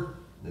War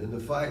and the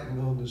fighting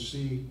on the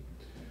sea.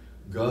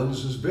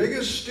 Guns as big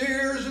as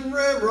steers and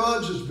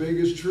ramrods as big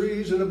as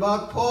trees, and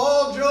about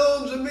Paul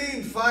Jones, a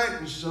mean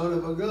fighting son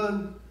of a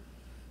gun,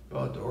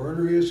 about the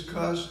orneriest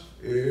cuss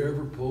he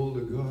ever pulled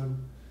a gun.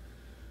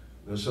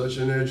 Now such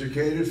an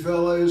educated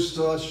fella, his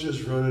thoughts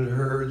just running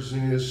herds,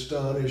 and he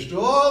astonished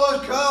all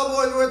the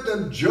cowboys with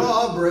them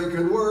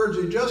jaw-breaking words.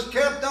 He just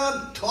kept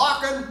on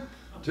talking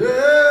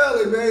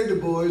till he made the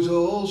boys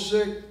all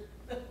sick.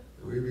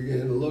 We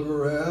began to look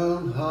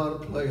around how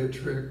to play a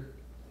trick.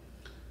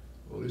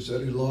 Well, he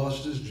said he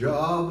lost his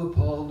job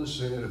upon the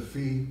Santa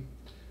Fe,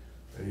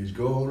 and he's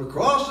going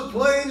across the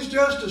plains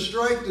just to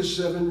strike the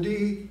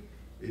 7D.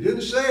 He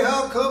didn't say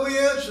how come he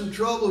had some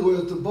trouble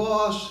with the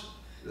boss,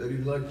 that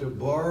he'd like to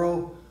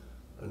borrow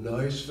a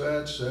nice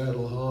fat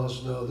saddle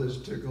horse. Now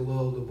this tickled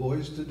all the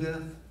boys to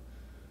death.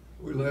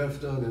 We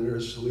laughed on in our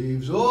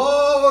sleeves.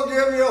 Oh, we'll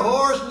give you a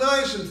horse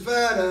nice and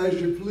fat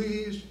as you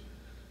please.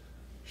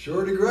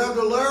 Shorty grabbed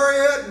a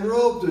lariat and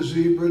roped the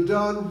zebra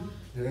dun,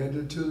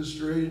 handed to the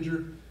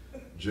stranger,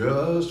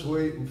 just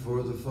waiting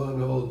for the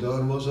fun. Old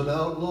Dunn was an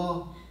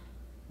outlaw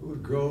who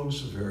had grown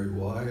so very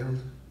wild,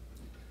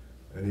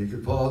 and he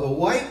could paw the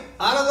white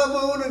out of the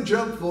moon and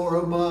jump for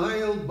a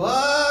mile,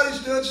 but he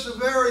stood so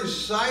very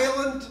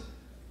silent,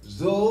 as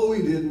though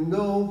he didn't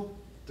know,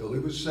 till he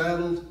was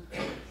saddled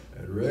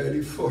and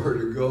ready for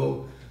to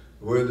go.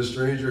 When the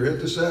stranger hit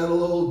the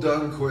saddle, old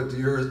Dunn quit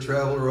the earth,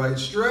 traveled right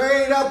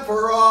straight up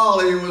for all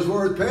he was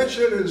worth,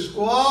 pitching and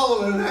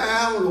squalling and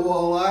having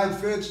wall-eyed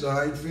fits,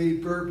 9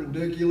 feet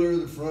perpendicular,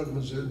 the front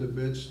was in the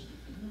bits.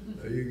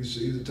 Now you can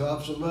see the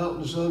tops of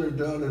mountains under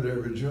Dunn at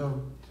every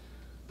jump.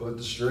 But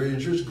the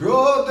stranger's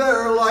growed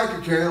there like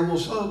a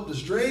camel's hump. The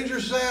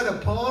stranger sat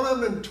upon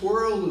him and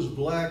twirled his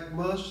black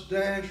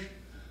mustache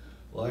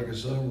like a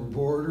summer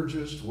boarder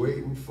just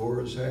waiting for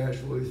his hash.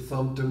 Well, he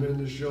thumped him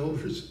in the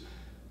shoulders,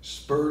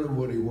 spurred him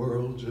when he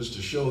whirled, just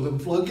to show them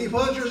flunky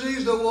punchers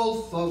he's the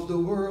wolf of the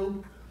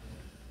world.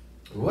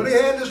 And when he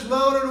had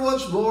dismounted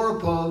once more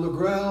upon the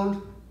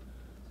ground,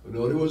 we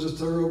know he was a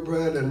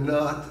thoroughbred and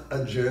not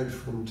a gent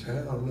from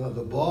town. Now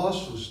the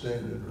boss was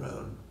standing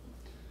around,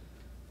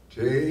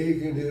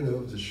 taking in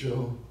of the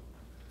show.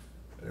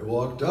 And he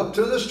walked up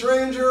to the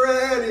stranger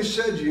and he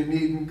said, you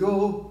needn't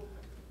go.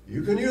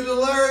 You can use a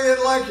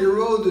lariat like you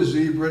rode the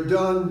zebra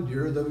dun.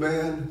 You're the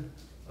man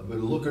I've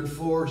been looking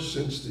for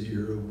since the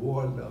year of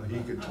one. Now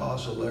he could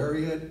toss a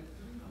lariat,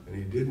 and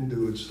he didn't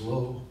do it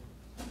slow.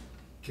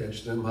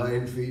 Catch them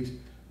hind feet,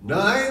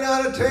 9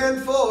 out of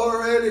 10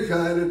 for any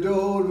kind of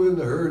doe. When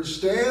the herd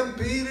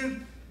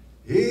stampeded,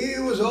 he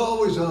was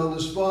always on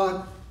the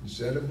spot and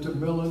set him to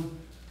milling,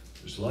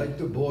 just like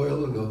the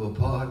boiling of a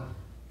pot.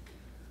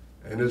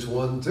 And it's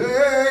one thing,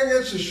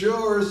 it's a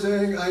sure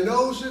thing, I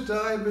know since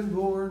I've been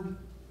born,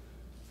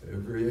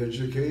 every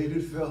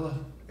educated fella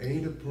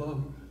ain't a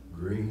plum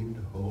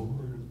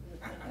greenhorn.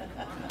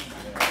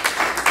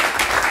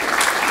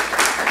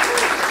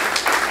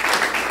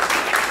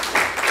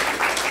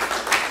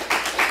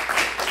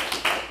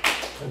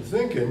 I'm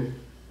thinking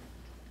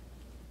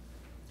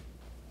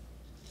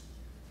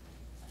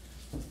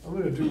I'm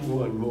going to do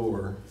one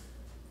more,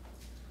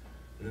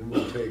 and then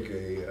we'll take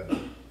a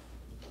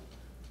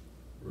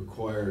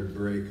required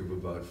break of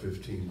about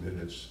 15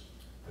 minutes.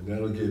 And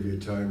that'll give you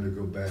time to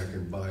go back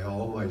and buy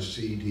all my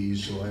CDs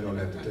so I don't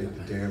have to take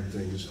the damn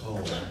things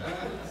home.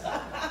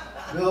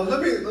 Now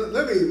let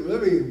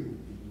me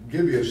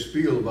give you a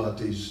spiel about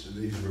these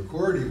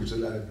recordings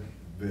that I've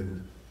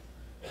been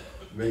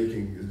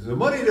making. The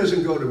money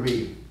doesn't go to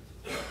me.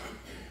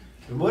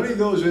 The money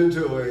goes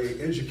into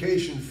an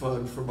education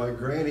fund for my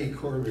granny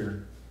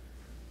Cormier.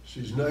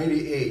 She's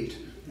 98.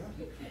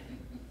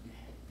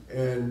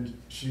 And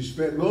she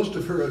spent most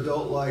of her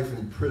adult life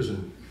in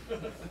prison.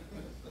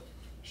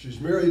 She's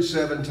married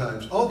 7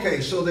 times. Okay,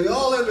 so they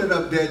all ended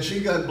up dead. She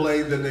got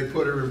blamed and they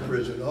put her in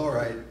prison. All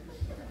right,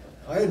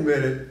 I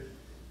admit it.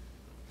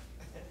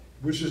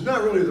 Which is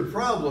not really the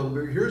problem,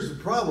 but here's the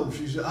problem.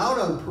 She's out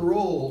on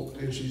parole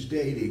and she's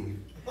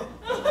dating.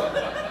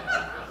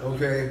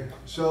 Okay,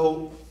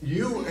 so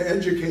you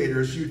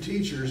educators, you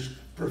teachers,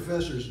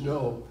 professors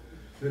know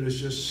that it's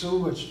just so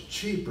much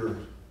cheaper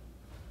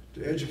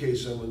to educate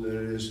someone than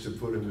it is to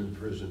put them in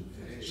prison.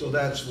 So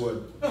that's why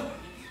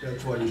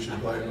you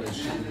should buy my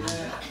CD.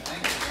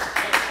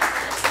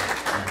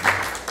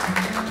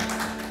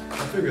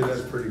 I figure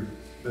that's pretty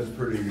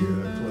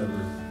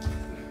clever.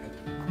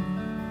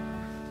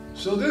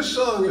 So this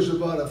song is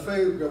about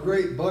a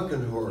great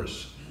bucking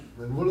horse.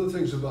 And one of the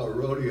things about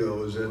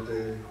rodeo is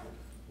that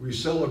we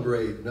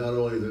celebrate not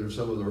only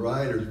some of the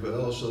riders, but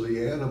also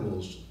the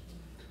animals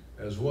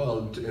as well.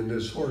 And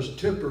this horse,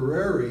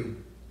 Tipperary,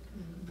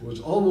 was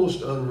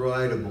almost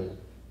unrideable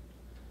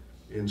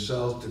in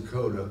South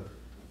Dakota.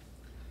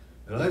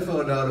 And I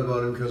found out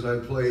about him because I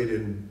played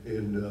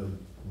in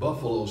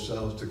Buffalo,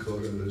 South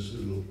Dakota, this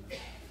little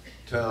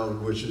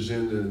town which is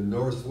in the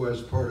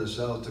northwest part of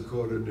South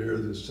Dakota near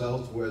the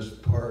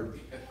southwest part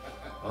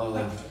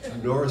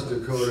of North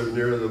Dakota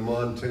near the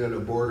Montana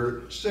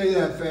border. Say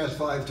that fast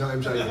 5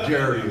 times, I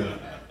dare you.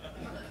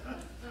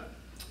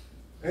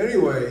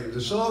 Anyway,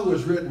 the song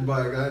was written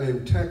by a guy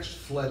named Tex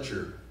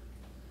Fletcher,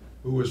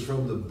 who was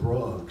from the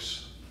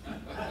Bronx.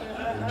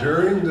 And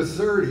during the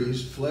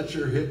 30s,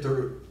 Fletcher hit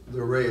the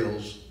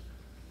rails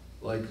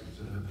like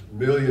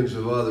millions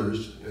of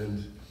others,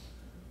 and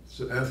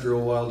so after a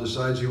while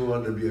decides he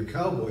wanted to be a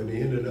cowboy, and he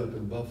ended up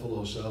in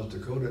Buffalo, South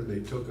Dakota, and they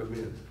took him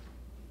in.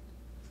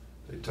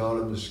 They taught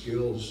him the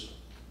skills.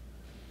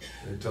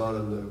 They taught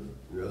him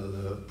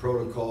the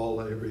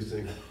protocol and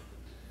everything.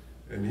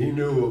 And he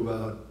knew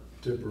about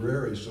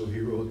Tipperary, so he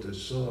wrote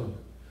this song.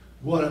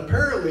 What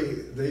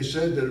apparently they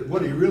said that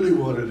what he really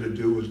wanted to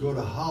do was go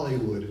to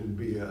Hollywood and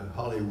be a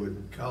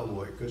Hollywood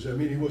cowboy. Because, I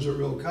mean, he was a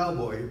real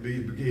cowboy.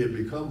 He had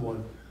become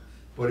one,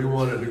 but he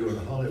wanted to go to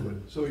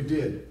Hollywood. So he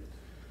did.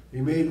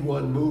 He made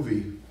one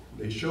movie.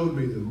 They showed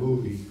me the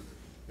movie.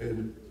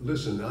 And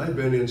listen, I've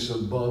been in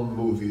some bum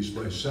movies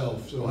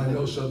myself, so I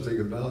know something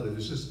about it.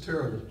 It's just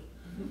terrible.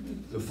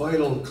 The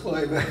final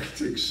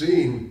climactic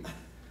scene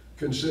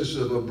consists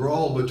of a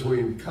brawl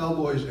between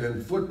cowboys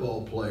and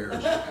football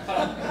players.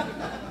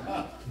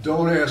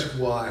 Don't ask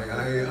why.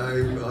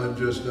 I'm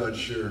just not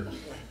sure.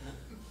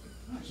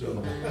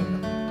 So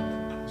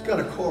it's got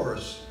a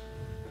chorus,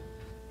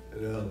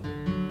 and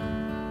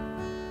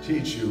I'll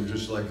teach you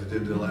just like I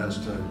did the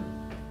last time.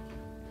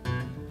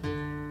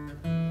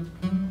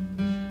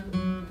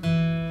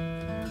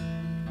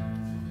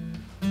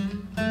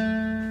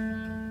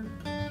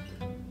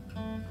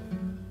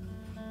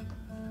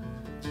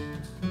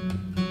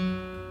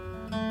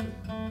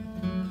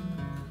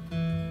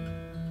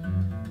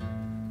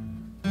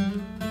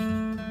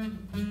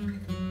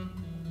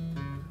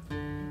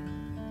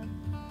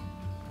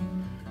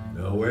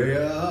 Way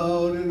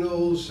out in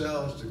old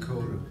South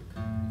Dakota,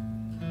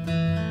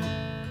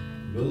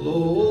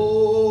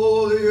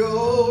 below the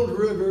old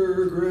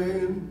River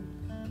Grand,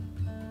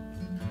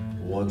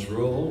 once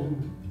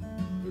roamed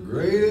the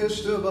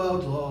greatest of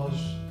outlaws.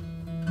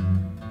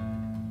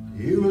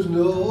 He was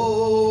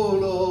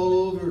known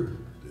all over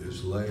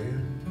this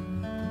land.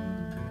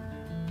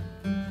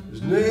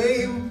 His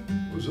name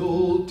was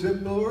Old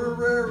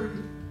Tipperary,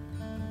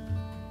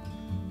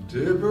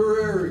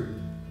 Tipperary,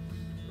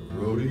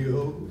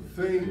 rodeo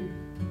fame.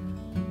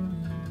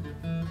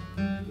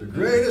 The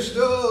greatest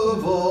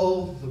of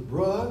all the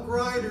bronc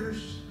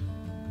riders,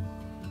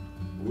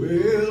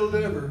 will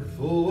never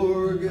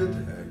forget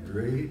that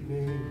great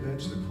name.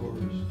 That's the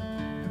chorus.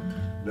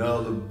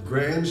 Now the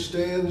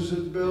grandstands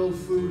at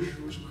Belfouche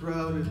was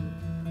crowded.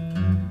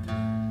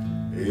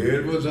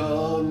 It was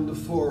on the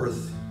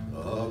 4th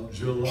of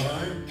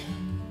July.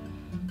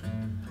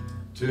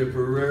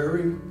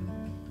 Tipperary,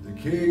 the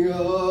king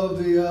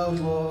of the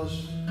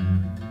outlaws,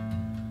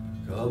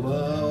 come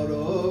out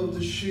of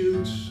the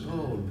chutes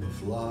on the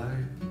fly.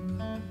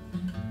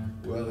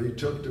 Well, he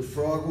took to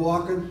frog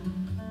walking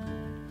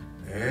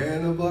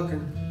and a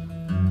bucking,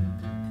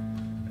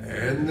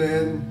 and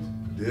then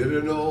did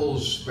an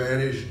old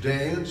Spanish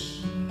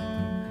dance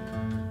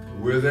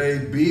with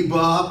a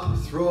bebop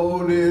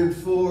thrown in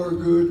for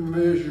good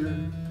measure,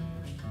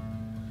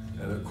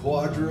 and a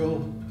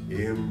quadrille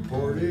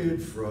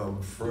imported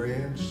from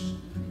France.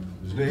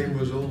 His name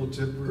was Old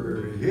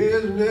Tipperary.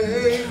 His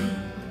name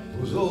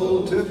was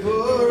Old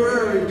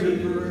Tipperary,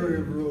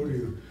 Tipperary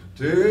rodeo,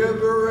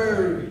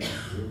 Tipperary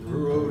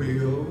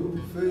rodeo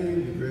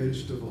fame, the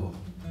greatest of all.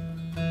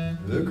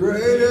 The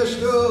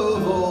greatest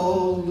of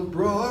all the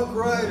bronc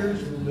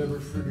riders will never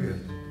forget,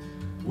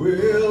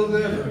 will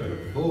never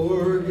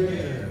forget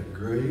that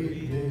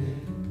great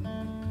name.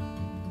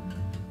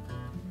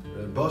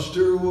 That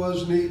buster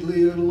was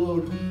neatly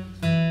unloaded.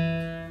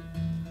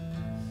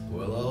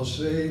 Well, I'll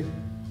say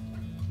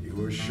he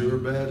was sure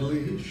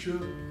badly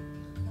shook.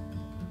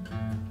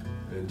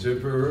 And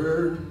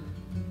Tipperary,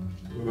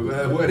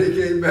 when he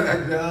came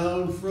back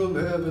down from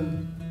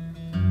heaven,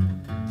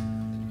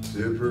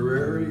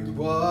 Tipperary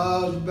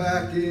was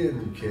back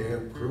in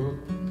Camp Crook.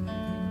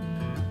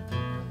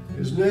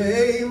 His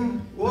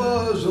name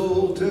was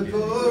Old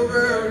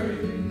Tipperary,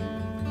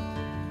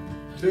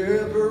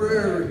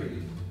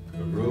 Tipperary,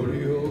 of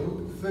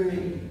rodeo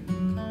fame.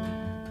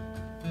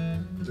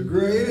 The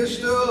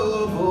greatest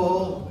of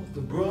all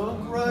the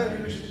bronc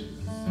riders,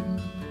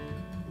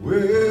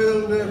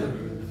 will never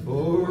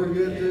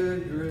forget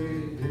that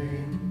great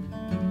name.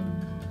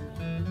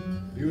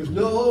 He was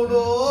known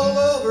all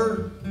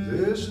over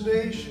this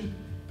nation,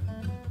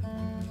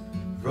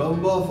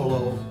 from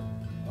Buffalo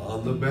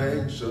on the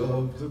banks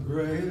of the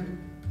Grand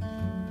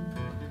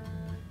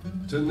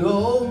to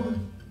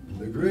Nome,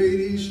 the great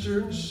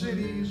eastern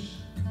cities,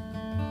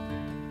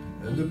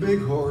 and the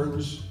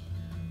bighorns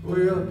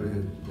way up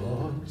in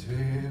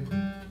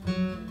Montana.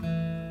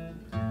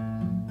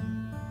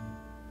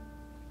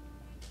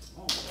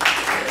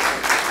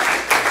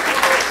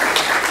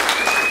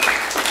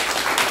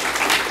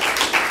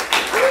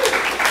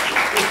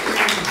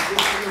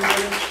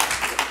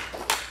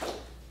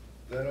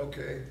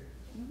 Okay.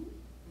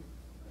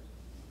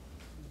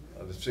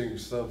 I'll sing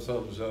some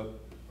thumbs up.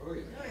 Oh,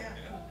 yeah.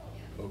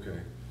 Okay,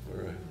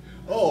 all right.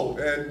 Oh,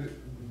 and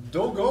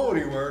don't go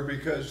anywhere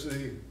because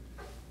the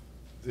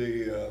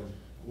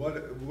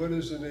What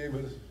is the name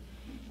of?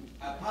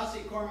 Posse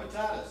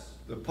Cormitatis.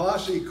 The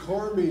Posse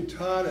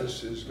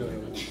Cormitatis is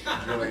going to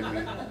join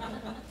me.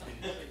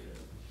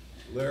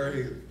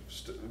 Larry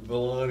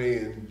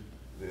Bellani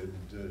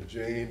and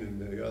Jane and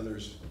the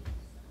others,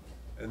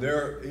 and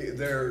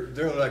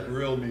they're like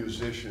real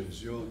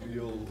musicians. You'll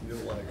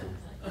like them,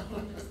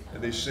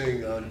 and they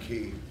sing on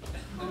key.